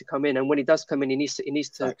opportunity for him to come in, and when he does come in, he needs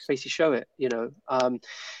to basically show it. You know,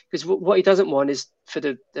 because what he doesn't want is for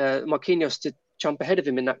the Marquinhos to jump ahead of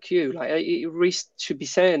him in that queue. Like Reece should be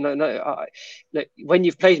saying, no, look, when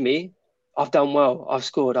you've played me, I've done well, I've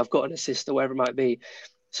scored, I've got an assist or whatever it might be,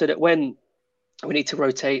 so that when we need to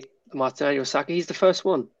rotate Martinelli or Saka, he's the first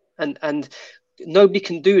one, and nobody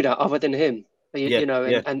can do that other than him. You know,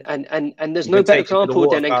 and there's no better example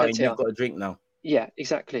than Nketiah. You've got a drink now. Yeah,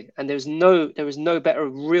 exactly. And there was no better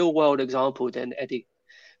real world example than Eddie.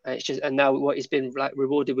 It's just, and now what he's been like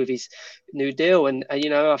rewarded with his new deal, and you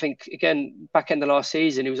know, I think again back in the last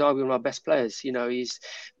season he was arguably one of our best players. You know, he's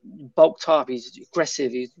bulked up, he's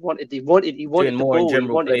aggressive, he wanted doing the more ball, in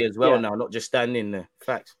general play as well now, not just standing there.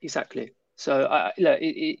 Facts. Exactly. So look,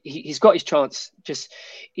 he's got his chance. Just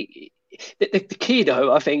the key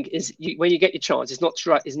though, I think, is when you get your chance, is not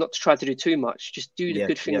to try to do too much. Just do the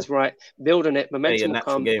good things right, build on it, momentum will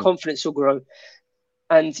come, confidence will grow,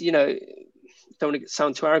 and you know. Don't want to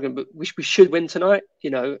sound too arrogant, but we should win tonight, you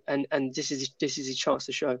know, and this is his chance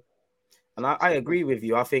to show. And I agree with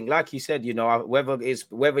you. I think, like you said, you know, whether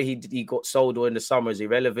he got sold or in the summer is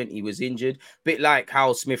irrelevant. He was injured. Bit like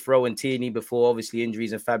how Smith Rowe and Tierney, before obviously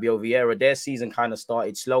injuries, and Fabio Vieira, their season kind of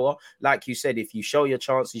started slower. Like you said, if you show your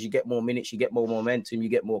chances, you get more minutes, you get more momentum, you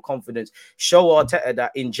get more confidence. Show Arteta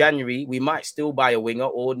that in January, we might still buy a winger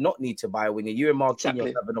or not need to buy a winger. You and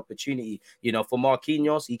Marquinhos have an opportunity. You know, for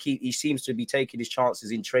Marquinhos, he seems to be taking his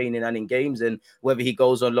chances in training and in games. And whether he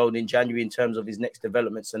goes on loan in January in terms of his next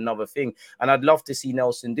development's another thing. And I'd love to see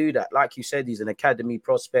Nelson do that. Like you said, he's an academy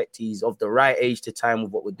prospect. He's of the right age to time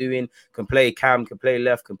with what we're doing. Can play cam, can play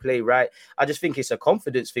left, can play right. I just think it's a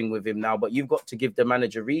confidence thing with him now. But you've got to give the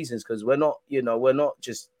manager reasons, because we're not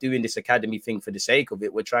just doing this academy thing for the sake of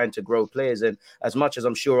it. We're trying to grow players. And as much as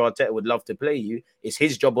I'm sure Arteta would love to play you, it's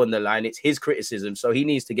his job on the line. It's his criticism. So he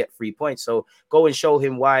needs to get 3 points. So go and show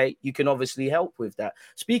him why you can obviously help with that.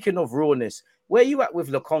 Speaking of rawness, where are you at with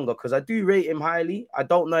Lokonga? Because I do rate him highly. I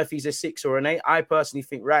don't know if he's a 6 or an 8. I personally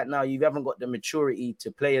think right now you haven't got the maturity to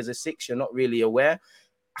play as a 6. You're not really aware.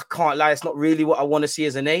 I can't lie. It's not really what I want to see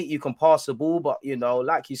as an 8. You can pass the ball, but, you know,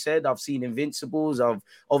 like you said, I've seen Invincibles. I've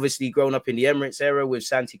obviously grown up in the Emirates era with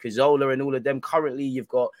Santi Cazorla and all of them. Currently, you've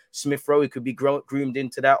got Smith Rowe, who could be groomed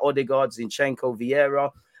into that. Odegaard, Zinchenko, Vieira.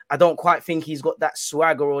 I don't quite think he's got that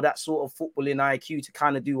swagger or that sort of footballing IQ to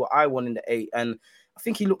kind of do what I want in the 8. And I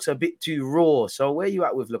think he looks a bit too raw. So where are you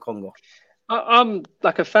at with Lokonga? I'm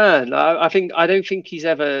like a fan. I don't think he's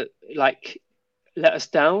ever like let us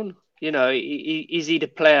down. You know, is he the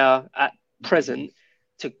player at present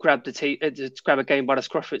to grab to grab a game by the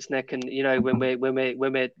scruff of its neck, and you know, when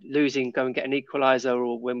we're losing, go and get an equaliser,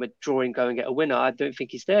 or when we're drawing, go and get a winner? I don't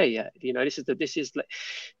think he's there yet. You know, this is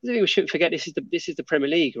we shouldn't forget. This is the Premier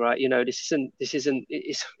League, right? You know, it's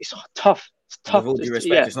tough. It's tough. With all due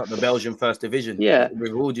respect, it's not the Belgian First Division. Yeah.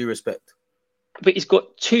 With all due respect. But he's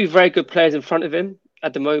got 2 very good players in front of him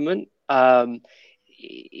at the moment.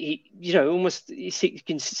 You know, almost you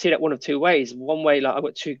can see that one of 2 ways. One way, like I've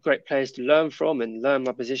got 2 great players to learn from and learn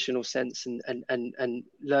my positional sense and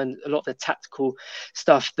learn a lot of the tactical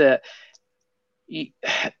stuff that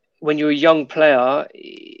when you're a young player,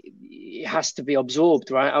 it has to be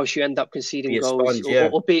absorbed, right? Else you end up conceding goals,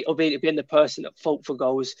 sponge, or being the person at fault for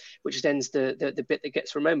goals, which then's the bit that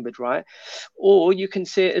gets remembered, right? Or you can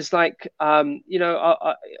see it as like, you know,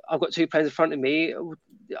 I've got 2 players in front of me.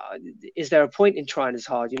 Is there a point in trying as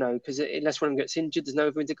hard? You know, because unless one of them gets injured, there's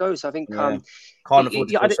nowhere to go. So I think can't afford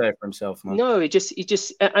to feel sorry for himself, man. No, he just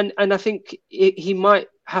and I think he might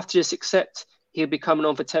have to just accept. He'll be coming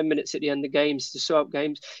on for 10 minutes at the end of games to sort up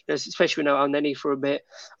games, you know, especially now on Nenny for a bit.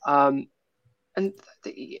 And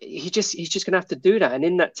he's just going to have to do that. And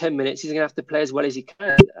in that 10 minutes, he's going to have to play as well as he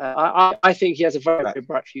can. I think he has a very, very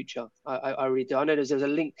bright future. I really do. I know there's a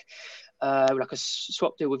link, like a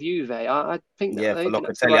swap deal with Juve. I think that. Yeah, for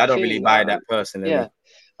Locatelli. I don't really buy that personally. Yeah.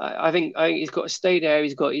 I think he's got to stay there.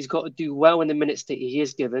 He's got to do well in the minutes that he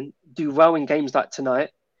is given, do well in games like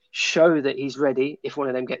tonight, show that he's ready if one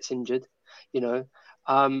of them gets injured. You know,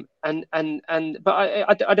 but I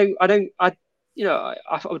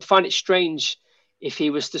would find it strange if he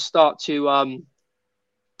was to start to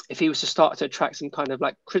attract some kind of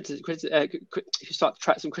like criticism,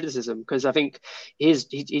 because I think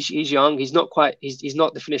he's young. He's not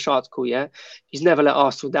the finished article yet. He's never let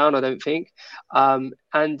Arsenal down, I don't think. And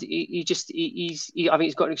I think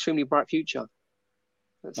he's got an extremely bright future.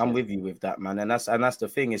 I'm with you with that, man, and that's the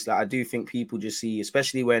thing. It's like I do think people just see,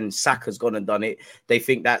 especially when Saka's gone and done it, they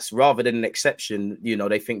think that's rather than an exception. You know,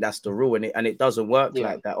 they think that's the rule, and it doesn't work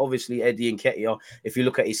like that. Obviously, Eddie Nketiah, if you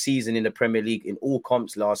look at his season in the Premier League in all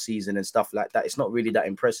comps last season and stuff like that, it's not really that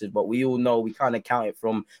impressive. But we all know we kind of count it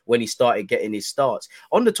from when he started getting his starts.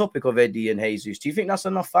 On the topic of Eddie and Jesus, do you think that's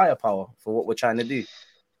enough firepower for what we're trying to do?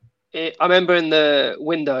 I remember in the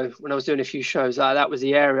window when I was doing a few shows, that was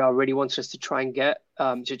the area I really wanted us to try and get.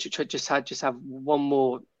 Just have one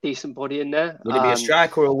more decent body in there. Would it be a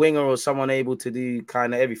striker or a winger or someone able to do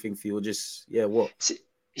kind of everything for you, or just what?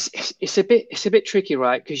 It's a bit tricky,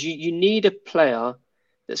 right? Because you need a player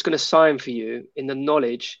that's going to sign for you in the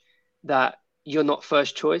knowledge that you're not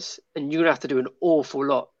first choice, and you're gonna have to do an awful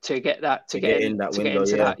lot to get into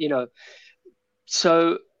that, you know.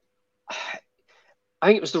 So I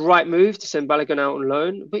think it was the right move to send Balogun out on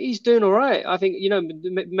loan, but he's doing all right. I think, you know,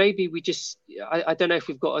 maybe we just, I don't know if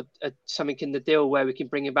we've got something in the deal where we can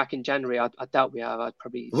bring him back in January. I doubt we have. I'd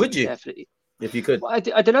probably. Would you? Definitely. If you could. Well, I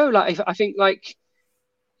don't know. I think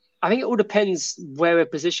it all depends where we're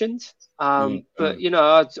positioned. But, you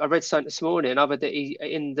know, I read something this morning, that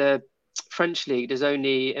in the French league, there's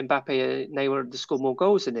only Mbappe and Neymar to score more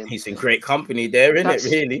goals than him. He's in great company there, isn't it,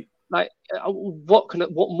 really? Like, what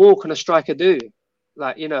more can a striker do?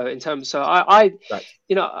 Like, you know, in terms, so I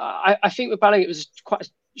think with Balogun it was quite a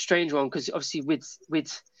strange one, because obviously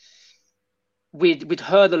we'd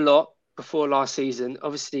heard a lot before last season.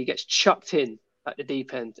 Obviously, he gets chucked in at the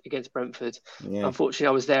deep end against Brentford. Yeah. Unfortunately,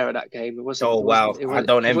 I was there at that game. It wasn't. Oh wow! I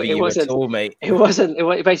don't envy you at all, mate. It basically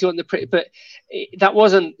wasn't the pretty, but that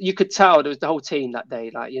wasn't. You could tell there was the whole team that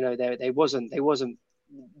day. Like, you know, they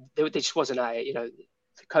just wasn't at it. You know,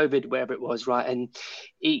 COVID, wherever it was, right? And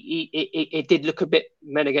it did look a bit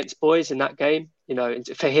men against boys in that game, you know,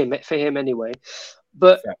 for him anyway.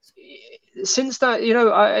 But since that, you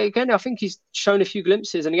know, I think he's shown a few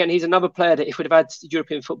glimpses. And again, he's another player that if we'd have had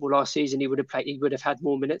European football last season, he would have played. He would have had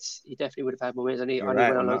more minutes. He definitely would have had more minutes. And he went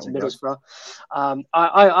on loan to Middlesbrough.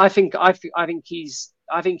 I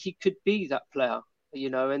think he could be that player, you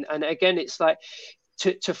know. And again, it's like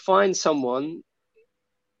to find someone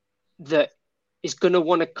that is going to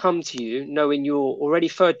want to come to you knowing you're already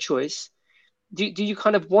third choice. Do you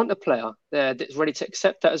kind of want a player there that's ready to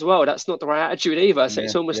accept that as well? That's not the right attitude either. So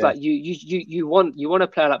it's almost like you want a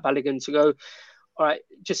player like Balogun to go, all right,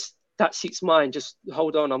 just that seat's mine. Just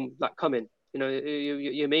hold on, I'm like coming. You know,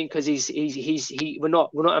 you mean, because we're not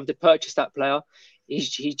having to purchase that player.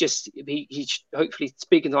 He's hopefully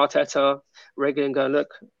speaking to Arteta regularly and going, look,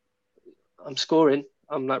 I'm scoring.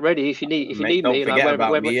 I'm like ready if you need me.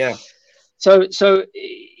 Like, So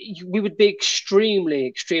we would be extremely,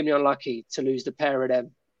 extremely unlucky to lose the pair of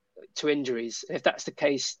them to injuries. If that's the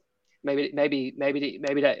case, maybe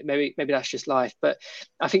that's just life. But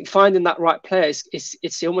I think finding that right player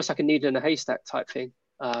it's almost like a needle in a haystack type thing.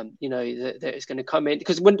 You know, that is going to come in,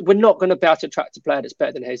 because we're not going to be able to attract a player that's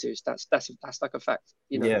better than Jesus. That's like a fact.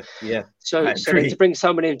 You know. Yeah. So to bring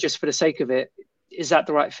someone in just for the sake of it, is that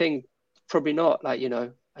the right thing? Probably not. Like, you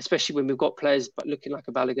know. Especially when we've got players but looking like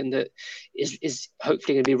a Balogun that is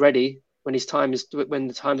hopefully going to be ready when the time is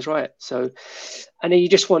right. So, and then you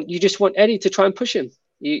just want Eddie to try and push him.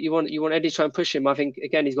 You want Eddie to try and push him. I think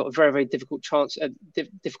again he's got a very, very difficult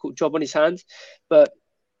difficult job on his hands. But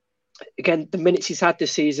again, the minutes he's had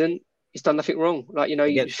this season, he's done nothing wrong. Like, you know,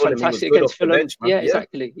 he's fantastic against Fulham.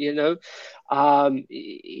 Exactly. You know,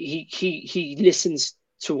 he listens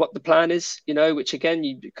to what the plan is, you know, which again,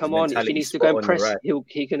 if he needs to go and press,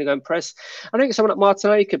 he's going to go and press. I think someone like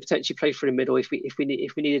Martinelli could potentially play through the middle if we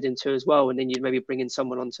needed him to as well, and then you'd maybe bring in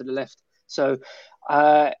someone onto the left. So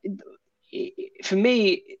for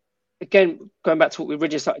me, again, going back to what we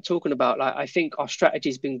originally started talking about, like, I think our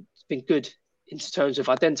strategy's been good in terms of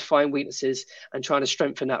identifying weaknesses and trying to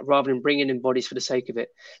strengthen that rather than bringing in bodies for the sake of it.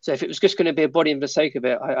 So if it was just going to be a body for the sake of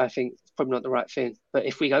it, I think it's probably not the right thing. But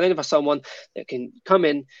if we can identify someone that can come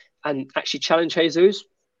in and actually challenge Jesus,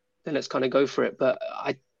 then let's kind of go for it. But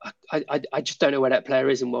I just don't know where that player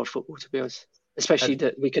is in world football, to be honest, especially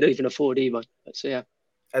that we could even afford either. So, yeah.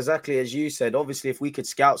 Exactly as you said, obviously, if we could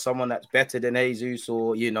scout someone that's better than Jesus,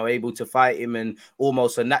 or, you know, able to fight him, and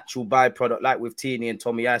almost a natural byproduct like with Tierney and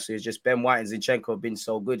Tomiyasu, it's just Ben White and Zinchenko have been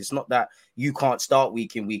so good. It's not that you can't start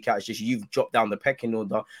week in, week out. It's just you've dropped down the pecking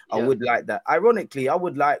order. I would like that. Ironically, I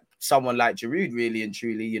would like someone like Giroud, really and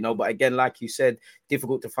truly, you know. But again, like you said,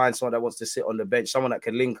 difficult to find someone that wants to sit on the bench, someone that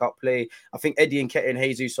can link up play. I think Eddie Nketiah and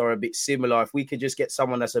Jesus are a bit similar. If we could just get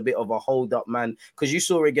someone that's a bit of a hold-up man, because you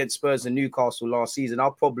saw against Spurs and Newcastle last season,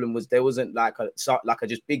 our problem was there wasn't like a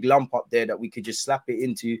just big lump up there that we could just slap it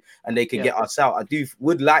into and they could get us out. I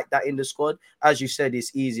would like that in the squad. As you said,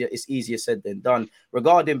 it's easier said than done.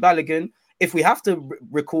 Regarding Balogun, if we have to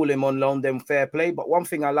recall him on loan, then fair play. But one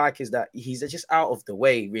thing I like is that he's just out of the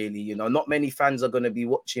way, really. You know, not many fans are going to be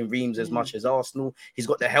watching Reims as much as Arsenal. He's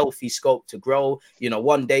got the healthy scope to grow. You know,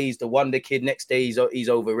 one day he's the wonder kid, next day he's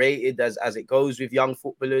overrated, as it goes with young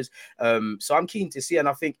footballers. So I'm keen to see. And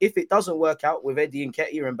I think if it doesn't work out with Eddie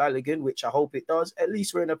Nketiah and Balogun, which I hope it does, at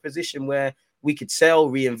least we're in a position where we could sell,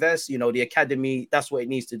 reinvest, you know, the academy. That's what it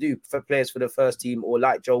needs to do for players for the first team, or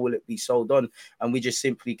like Joe Willock, be sold on, and we just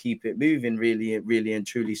simply keep it moving, really and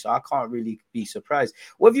truly. So I can't really be surprised.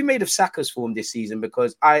 What have you made of Saka's form this season?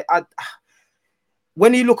 Because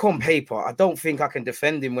when you look on paper, I don't think I can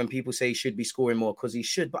defend him when people say he should be scoring more, because he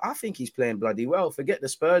should. But I think he's playing bloody well. Forget the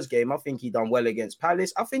Spurs game. I think he done well against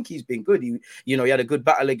Palace. I think he's been good. He had a good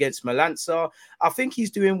battle against Malanza. I think he's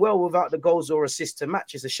doing well without the goals or assists to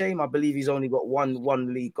match. It's a shame. I believe he's only got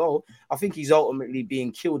one league goal. I think he's ultimately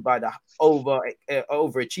being killed by the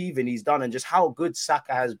overachieving he's done, and just how good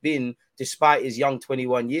Saka has been despite his young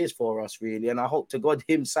 21 years for us, really. And I hope to God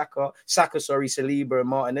Saliba and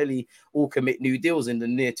Martinelli all commit new deals in the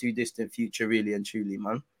near to distant future, really and truly,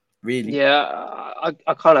 man. Really. Yeah,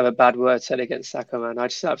 I can't have a bad word said against Saka, man. I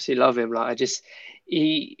just absolutely love him. Like,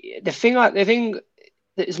 the thing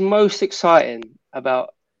that is most exciting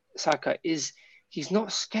about Saka is he's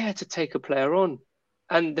not scared to take a player on.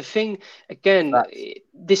 And the thing, again,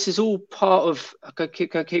 this is all part of, I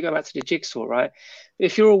keep going back to the jigsaw, right?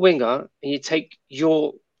 If you're a winger and you take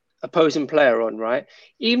your opposing player on, right?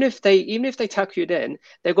 Even if they tackle you, then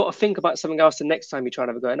they've got to think about something else the next time you try and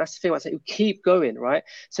have a go. And that's the thing, I say, you keep going, right?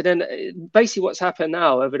 So then basically what's happened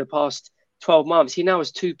now over the past 12 months, he now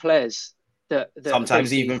has two players that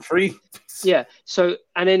sometimes even three. Yeah. So,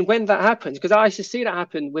 and then when that happens, because I used to see that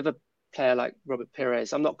happen with a player like Robert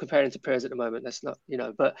Pires. I'm not comparing to Pires at the moment. That's not,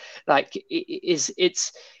 but like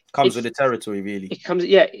it's comes with the territory, really.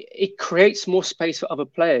 It creates more space for other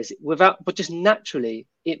players but just naturally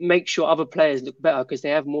it makes sure other players look better because they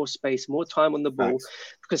have more space, more time on the ball. Thanks.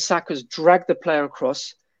 Because Saka's dragged the player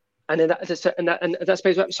across, and then that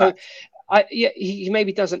space. So he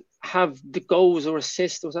maybe doesn't have the goals or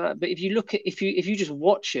assists or something, but if you just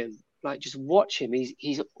watch him. Like, just watch him.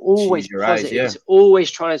 He's always positive. He's always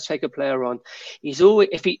trying to take a player on. He's always,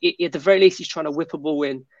 at the very least, he's trying to whip a ball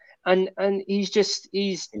in, and he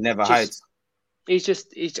never hides. I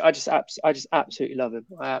just absolutely love him.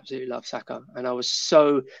 I absolutely love Saka, and I was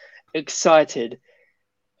so excited,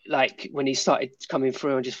 like when he started coming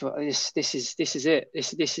through, and just thought, this is it.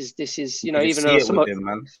 This is even though some of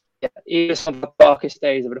the darkest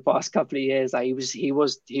days over the past couple of years, like he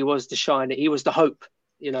was the shine. He was the hope.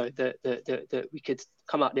 That we could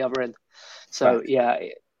come out the other end. So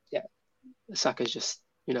right. Saka's just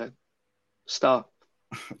star.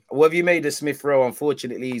 What have you made of Smith Rowe?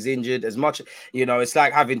 Unfortunately, he's injured. As much, it's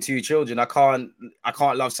like having two children. I can't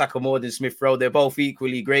love Saka more than Smith Rowe. They're both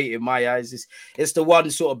equally great in my eyes. It's the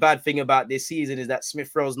one sort of bad thing about this season is that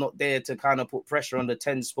Smith Rowe's not there to kind of put pressure on the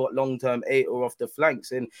 10 spot long-term 8 or off the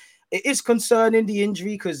flanks. And it is concerning, the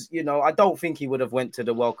injury, because, I don't think he would have went to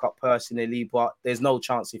the World Cup personally, but there's no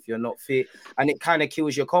chance if you're not fit. And it kind of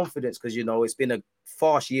kills your confidence because, it's been a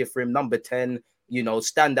fast year for him, number 10,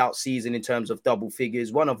 standout season in terms of double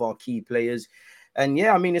figures, one of our key players. And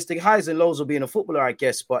it's the highs and lows of being a footballer, I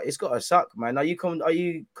guess, but it's got to suck, man. Are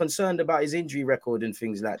you concerned about his injury record and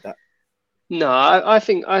things like that? No, I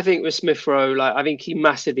think with Smith Rowe, like, I think he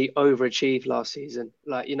massively overachieved last season.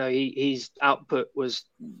 Like, his output was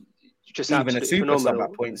just even a super sub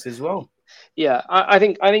at points as well. Yeah, I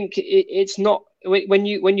think it's not when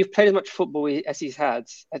you've played as much football as he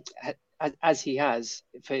has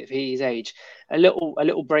for his age. A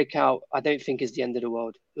little breakout, I don't think is the end of the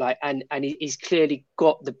world. Like, and he's clearly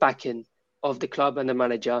got the backing of the club and the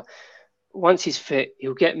manager. Once he's fit,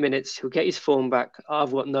 he'll get minutes. He'll get his form back.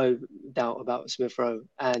 I've got no doubt about Smith Rowe,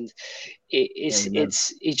 and he just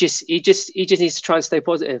needs to try and stay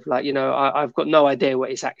positive. Like, I've got no idea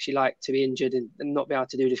what it's actually like to be injured and not be able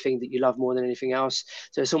to do the thing that you love more than anything else.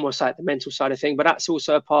 So it's almost like the mental side of thing, but that's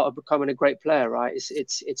also a part of becoming a great player, right?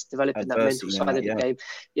 It's developing that mental side of the game.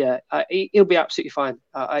 Yeah, he'll be absolutely fine.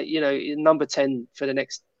 Number 10 for the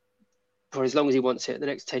next. For as long as he wants it, the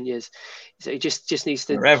next 10 years. So he just needs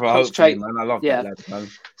to concentrate. Man. I love that lad, man.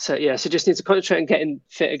 So just needs to concentrate on getting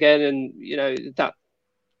fit again, and that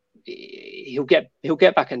he he'll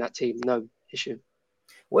get back in that team, no issue.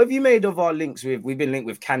 What have you made of our links with? We've been linked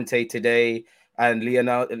with Kante today and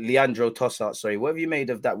Leandro Trossard. Sorry, what have you made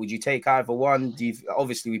of that? Would you take either one?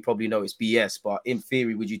 Obviously we probably know it's BS, but in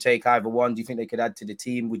theory, would you take either one? Do you think they could add to the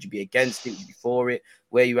team? Would you be against it? Would you be for it?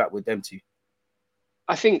 Where are you at with them two?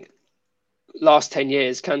 I think last 10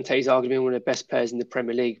 years, Kante's arguably one of the best players in the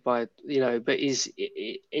Premier League but I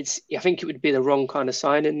think it would be the wrong kind of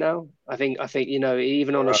signing now. I think,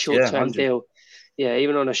 even on a short-term deal,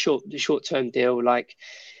 even on a short-term deal, like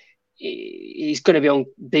he's going to be on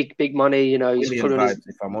big money, he's probably on his,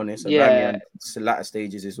 if I'm honest, it's the latter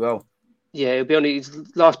stages as well. Yeah, it'll be on his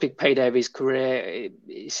last big payday of his career.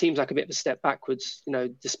 It seems like a bit of a step backwards,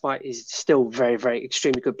 despite he's still very, very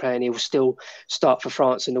extremely good player and he will still start for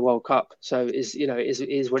France in the World Cup. So is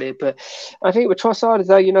what it is. But I think with Trossard,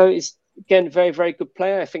 though, is again very, very good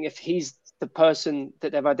player. I think if he's the person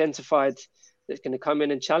that they've identified that's going to come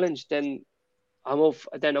in and challenge, then I'm all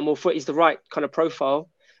for it. He's the right kind of profile.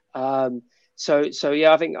 So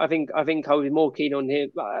yeah, I think I would be more keen on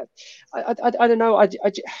him. I don't know.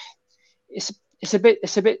 It's a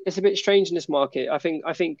bit strange in this market. I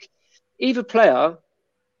think either player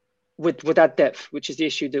would add depth, which is the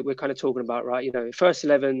issue that we're kind of talking about, right? First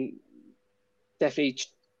 11, definitely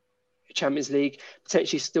Champions League,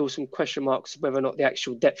 potentially still some question marks whether or not the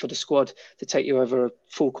actual depth of the squad to take you over a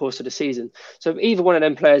full course of the season. So either one of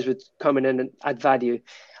them players would come in and add value.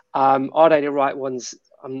 Are they the right ones?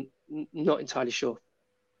 I'm not entirely sure.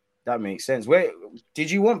 That makes sense. Where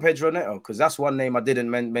did you want Pedro Neto? Because that's one name I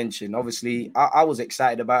didn't mention. Obviously, I was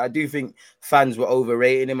excited about it. I do think fans were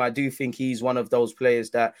overrating him. I do think he's one of those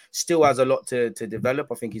players that still has a lot to develop.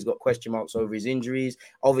 I think he's got question marks over his injuries.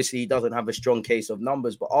 Obviously, he doesn't have a strong case of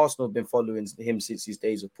numbers, but Arsenal have been following him since his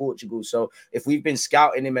days of Portugal. So if we've been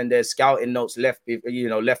scouting him and there's scouting notes left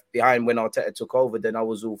behind when Arteta took over, then I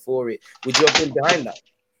was all for it. Would you have been behind that?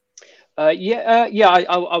 I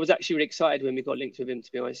was actually really excited when we got linked with him.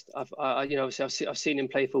 To be honest, I've seen him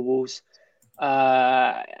play for Wolves,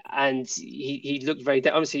 and he looked very.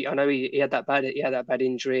 Obviously, I know he had that bad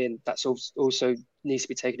injury, and that's also needs to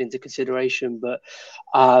be taken into consideration. But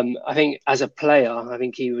I think as a player, I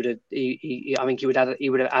think he would have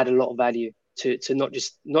added a lot of value to not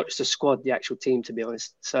just the squad, the actual team. To be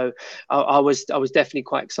honest, so I was definitely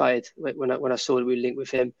quite excited when I saw that we linked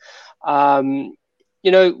with him.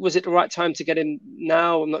 Was it the right time to get him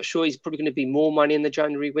now? I'm not sure. He's probably going to be more money in the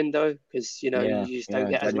January window because, you just don't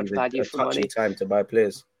get as much value for money. Time to buy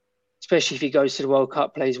players. Especially if he goes to the World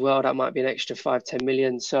Cup, plays well, that might be an extra 5-10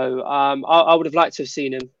 million. So I would have liked to have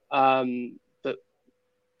seen him, but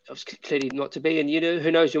it was clearly not to be. And, who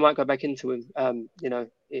knows, we might go back into him.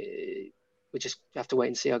 We just have to wait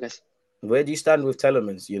and see, I guess. Where do you stand with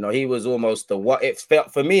Telemans? He was almost the what it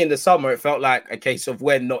felt for me in the summer. It felt like a case of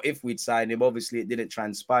when, not if we'd sign him. Obviously, it didn't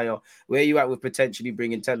transpire. Where are you at with potentially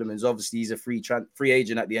bringing Telemans? Obviously, he's a free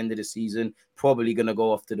agent at the end of the season. Probably going to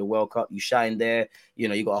go off to the World Cup. You shine there.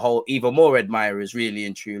 You got a whole even more admirers, really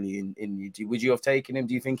and truly, in you. Would you have taken him?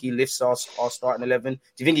 Do you think he lifts our starting 11? Do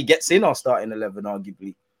you think he gets in our starting 11,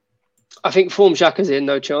 arguably? I think form Xhaka's in,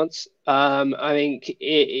 no chance. I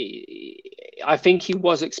think he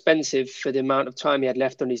was expensive for the amount of time he had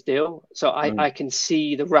left on his deal. So I can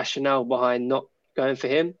see the rationale behind not going for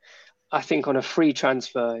him. I think on a free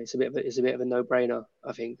transfer, it's a bit of a no-brainer,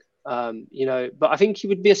 I think. But I think he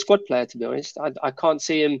would be a squad player, to be honest. I can't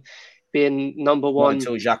see him being number one. Not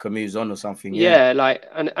until Xhaka moves on or something. Yeah,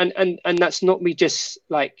 and that's not me just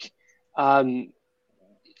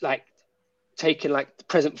taking the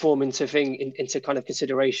present form into kind of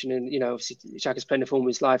consideration, and obviously Xhaka's playing the form of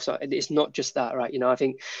his life, so it's not just that, right? I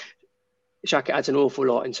think Xhaka adds an awful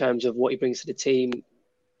lot in terms of what he brings to the team,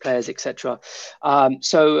 players, etc. I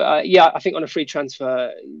think on a free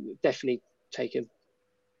transfer, definitely take him.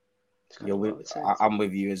 I'm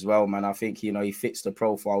with you as well, man. I think he fits the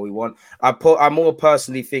profile we want. I more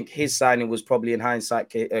personally think his signing was probably in hindsight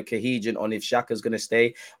cohesion on if Xhaka's going to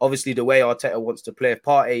stay. Obviously, the way Arteta wants to play, if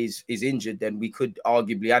Partey is injured, then we could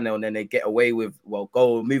arguably, and then they get away with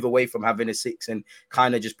move away from having a 6 and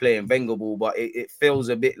kind of just playing Wenger ball. But it feels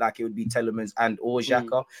a bit like it would be Telemans and or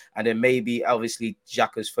Xhaka, and then maybe obviously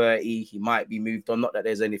Xhaka's 30, he might be moved on. Not that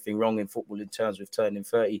there's anything wrong in football in terms of turning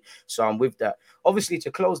 30, so I'm with that. Obviously,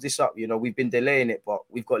 to close this up, we've been delaying it, but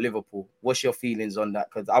we've got Liverpool. What's your feelings on that?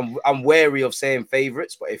 Because I'm wary of saying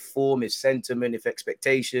favourites, but if form, if sentiment, if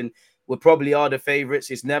expectation, we probably are the favourites.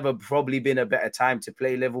 It's never probably been a better time to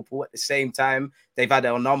play Liverpool. At the same time, they've had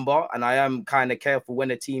our number, and I am kind of careful when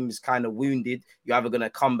a team is kind of wounded. You're either going to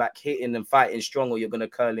come back hitting and fighting strong, or you're going to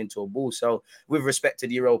curl into a ball. So, with respect to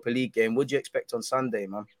the Europa League game, what do you expect on Sunday,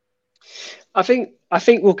 man? I think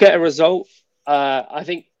we'll get a result. I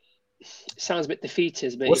think it sounds a bit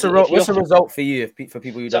defeatist, but what's the result for you, for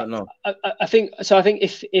people who don't know? I think so. I think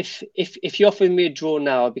if you offered me a draw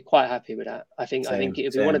now, I'd be quite happy with that. I think it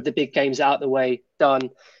would be one of the big games out the way, done,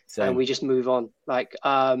 and we just move on. Like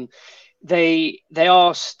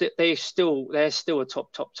they're still a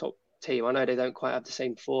top team. I know they don't quite have the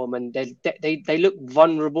same form, and they look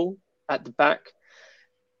vulnerable at the back.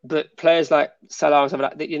 But players like Salah and stuff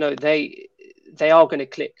like that, you know, they are going to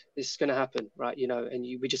click. This is going to happen, right? You know, and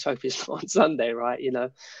we just hope it's on Sunday, right? You know,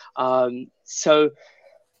 so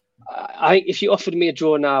I think if you offered me a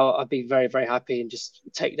draw now, I'd be very, very happy and just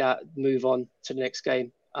take that, move on to the next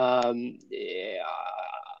game. I'm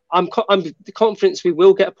confident we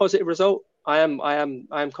will get a positive result. I am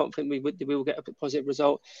confident we will get a positive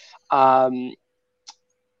result. I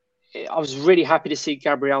was really happy to see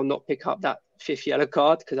Gabriel not pick up that 5th yellow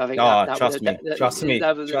card, because I think trust me,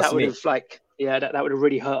 that would have that would have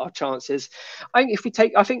really hurt our chances. I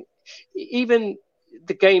think even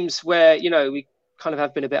the games where, you know, we kind of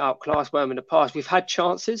have been a bit outclassed in the past, we've had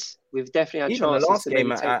chances. We've definitely had chances. The last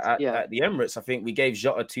game at the Emirates, I think we gave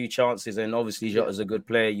Jota 2 chances, and obviously Jota's a good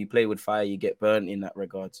player. You play with fire, you get burnt in that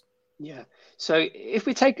regards. Yeah. So if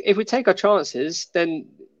we take our chances, then,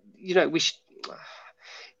 you know, we should.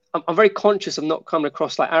 I'm very conscious of not coming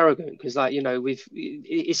across like arrogant, because, like, you know,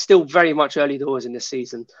 it's still very much early doors in this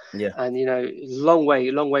season, and, you know, long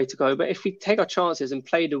way to go. But if we take our chances and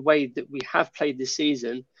play the way that we have played this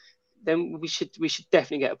season, then we should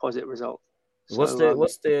definitely get a positive result. What's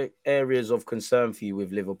the areas of concern for you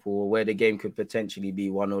with Liverpool, where the game could potentially be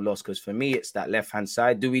won or lost? Because for me, it's that left-hand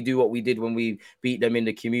side. Do we do what we did when we beat them in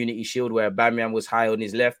the Community Shield, where Aubameyang was high on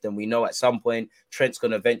his left, and we know at some point Trent's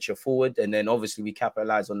going to venture forward, and then obviously we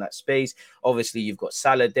capitalise on that space. Obviously, you've got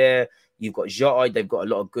Salah there. You've got Jota. They've got a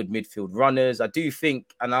lot of good midfield runners. I do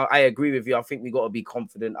think, and I agree with you, I think we got to be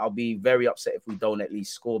confident. I'll be very upset if we don't at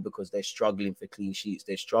least score, because they're struggling for clean sheets.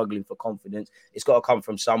 They're struggling for confidence. It's got to come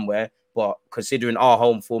from somewhere. But considering our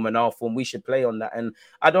home form and our form, we should play on that. And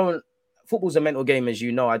football's a mental game, as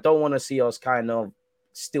you know. I don't want to see us kind of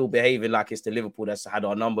still behaving like it's the Liverpool that's had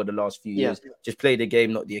our number the last few years. Just play the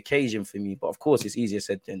game, not the occasion for me. But of course, it's easier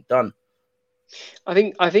said than done. I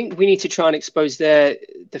think we need to try and expose their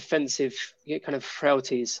defensive kind of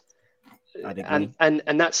frailties, and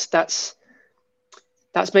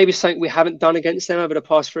that's maybe something we haven't done against them over the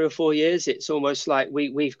past 3 or 4 years. It's almost like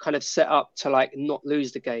we've kind of set up to like not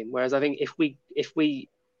lose the game. Whereas I think if we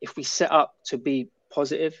set up to be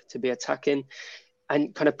positive, to be attacking,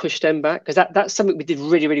 and kind of push them back, because that's something we did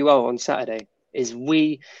really, really well on Saturday. Is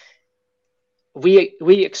we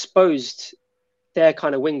exposed their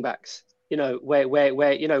kind of wing backs. You know,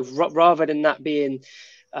 where you know, rather than that being,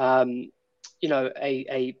 you know,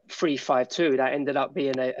 a 3-5-2, that ended up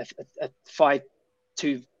being a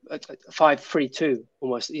 5-3-2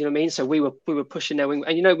 almost. You know what I mean? So we were pushing their wing,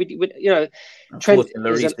 and you know, we you know, Trent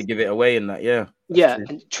Lloris to give it away in that,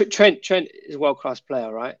 and Trent is a world-class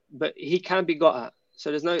player, right? But he can be got at.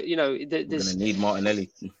 So there's no, you know, there's going to need Martinelli.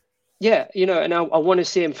 Yeah, you know, and I want to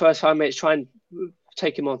see him first 5 minutes try and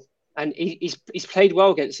take him on. And he's played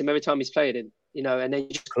well against him every time he's played him, you know. And then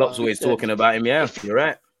Klopp's always talking about him. Yeah, you're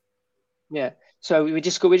right. Yeah, so we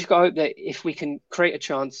just got to hope that if we can create a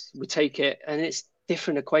chance, we take it, and it's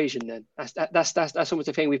different equation. Then that's almost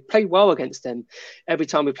the thing. We've played well against them every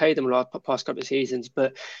time we played them in the past couple of seasons,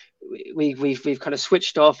 but we've kind of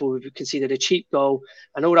switched off, or we've conceded a cheap goal,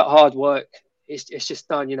 and all that hard work. It's just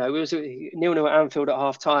done. You know, it was 0-0 at Anfield at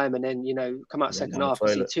half time, and then, you know, come out second half,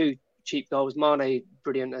 we see 2 cheap goals. Mane,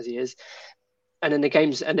 brilliant as he is, and then the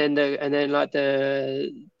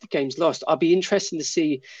game's lost. I'll be interested to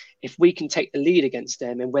see if we can take the lead against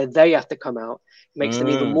them, and where they have to come out, makes them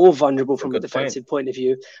even more vulnerable from a defensive point of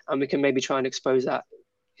view, and we can maybe try and expose that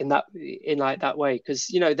in that way, because,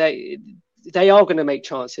 you know, they are going to make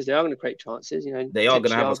chances, they are going to create chances, you know, they are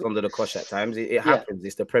going to have us under the cosh at times. It happens.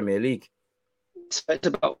 It's the Premier League. So it's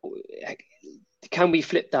about, can we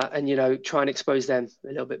flip that and, you know, try and expose them a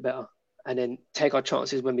little bit better, and then take our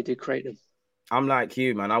chances when we do create them. I'm like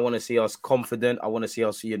you, man. I want to see us confident. I want to see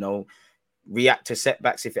us, you know, react to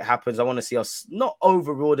setbacks if it happens. I want to see us not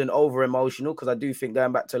overawed and over emotional, because I do think,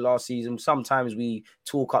 going back to last season, sometimes we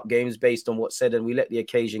talk up games based on what's said, and we let the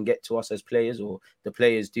occasion get to us as players, or the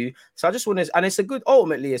players do. So I just want to, and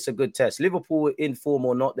ultimately it's a good test. Liverpool, in form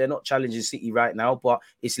or not, they're not challenging City right now, but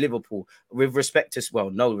it's Liverpool. With respect to, well,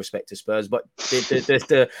 no respect to Spurs, but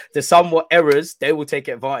the somewhat errors, they will take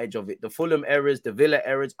advantage of it. The Fulham errors, the Villa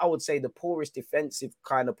errors. I would say the poorest defensive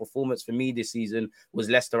kind of performance for me this season was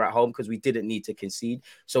Leicester at home, because we didn't shouldn't need to concede.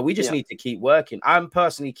 So we just need to keep working. I'm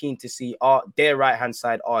personally keen to see their right-hand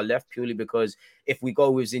side, our left, purely because if we go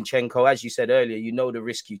with Zinchenko, as you said earlier, you know the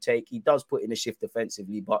risk you take. He does put in a shift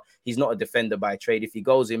defensively, but he's not a defender by trade. If he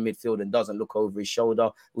goes in midfield and doesn't look over his shoulder,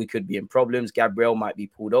 we could be in problems. Gabriel might be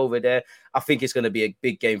pulled over there. I think it's going to be a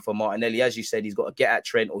big game for Martinelli. As you said, he's got to get at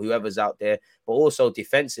Trent or whoever's out there, but also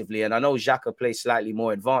defensively. And I know Xhaka plays slightly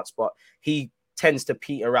more advanced, but he tends to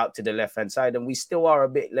peter out to the left-hand side, and we still are a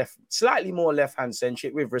bit slightly more left-hand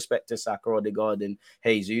centric with respect to Saka, Odegaard and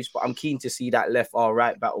Jesus, but I'm keen to see that left or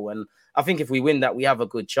right battle, and I think if we win that, we have a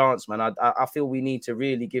good chance, man. I feel we need to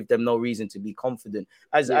really give them no reason to be confident.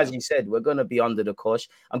 As you said, we're going to be under the cosh.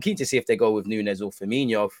 I'm keen to see if they go with Núñez or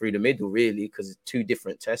Firmino through the middle, really, because it's two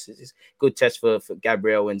different tests. It's a good test for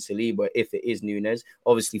Gabriel and Saliba if it is Núñez.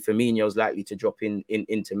 Obviously, Firmino's likely to drop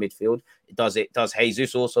into midfield. Does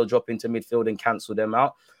Jesus also drop into midfield and cancel them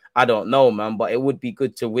out? I don't know, man, but it would be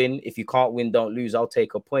good to win. If you can't win, don't lose. I'll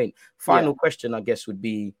take a point. Final question, I guess, would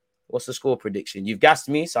be, what's the score prediction? You've gassed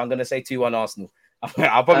me, so I'm going to say 2-1 Arsenal.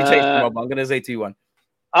 I'll probably change them up, but I'm going to say 2-1.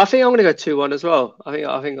 I think I'm going to go 2-1 as well. I think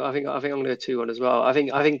I'm going to go 2-1 as well. I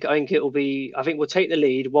think it will be. I think we'll take the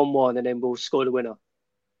lead 1-1 and then we'll score the winner.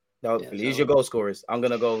 Hopefully, who's your goal scorers? I'm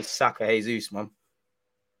going to go Saka, Jesus, man.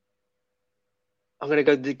 I'm going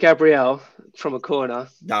to go Gabriel from a corner.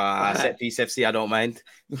 Set piece FC, I don't mind.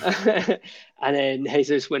 And then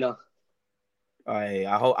Jesus winner. I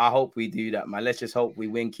hope we do that, man. Let's just hope we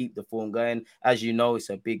win, keep the form going. As you know,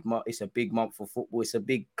 it's a big month. It's a big month for football. It's a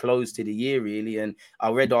big close to the year, really. And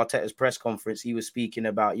I read Arteta's press conference. He was speaking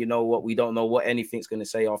about, you know what, we don't know what anything's going to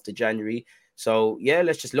say after January. So yeah,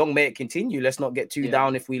 let's just long may it continue. Let's not get too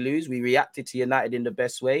down if we lose. We reacted to United in the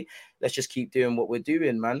best way. Let's just keep doing what we're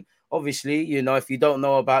doing, man. Obviously, you know, if you don't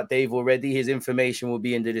know about Dave already, his information will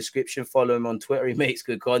be in the description. Follow him on Twitter. He makes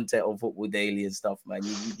good content on Football Daily and stuff, man.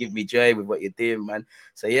 You give me joy with what you're doing, man.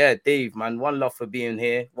 So, yeah, Dave, man, one love for being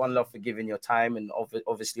here. One love for giving your time and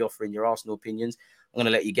obviously offering your Arsenal opinions. I'm going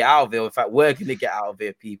to let you get out of here. In fact, we're going to get out of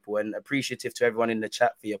here, people. And appreciative to everyone in the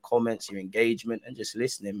chat for your comments, your engagement, and just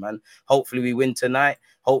listening, man. Hopefully we win tonight.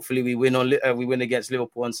 Hopefully we win against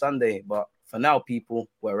Liverpool on Sunday. But for now, people,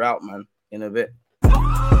 we're out, man. In a bit.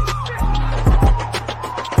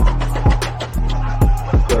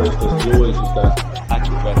 There's always just that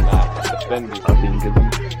active red line defending. I think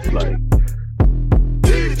it's like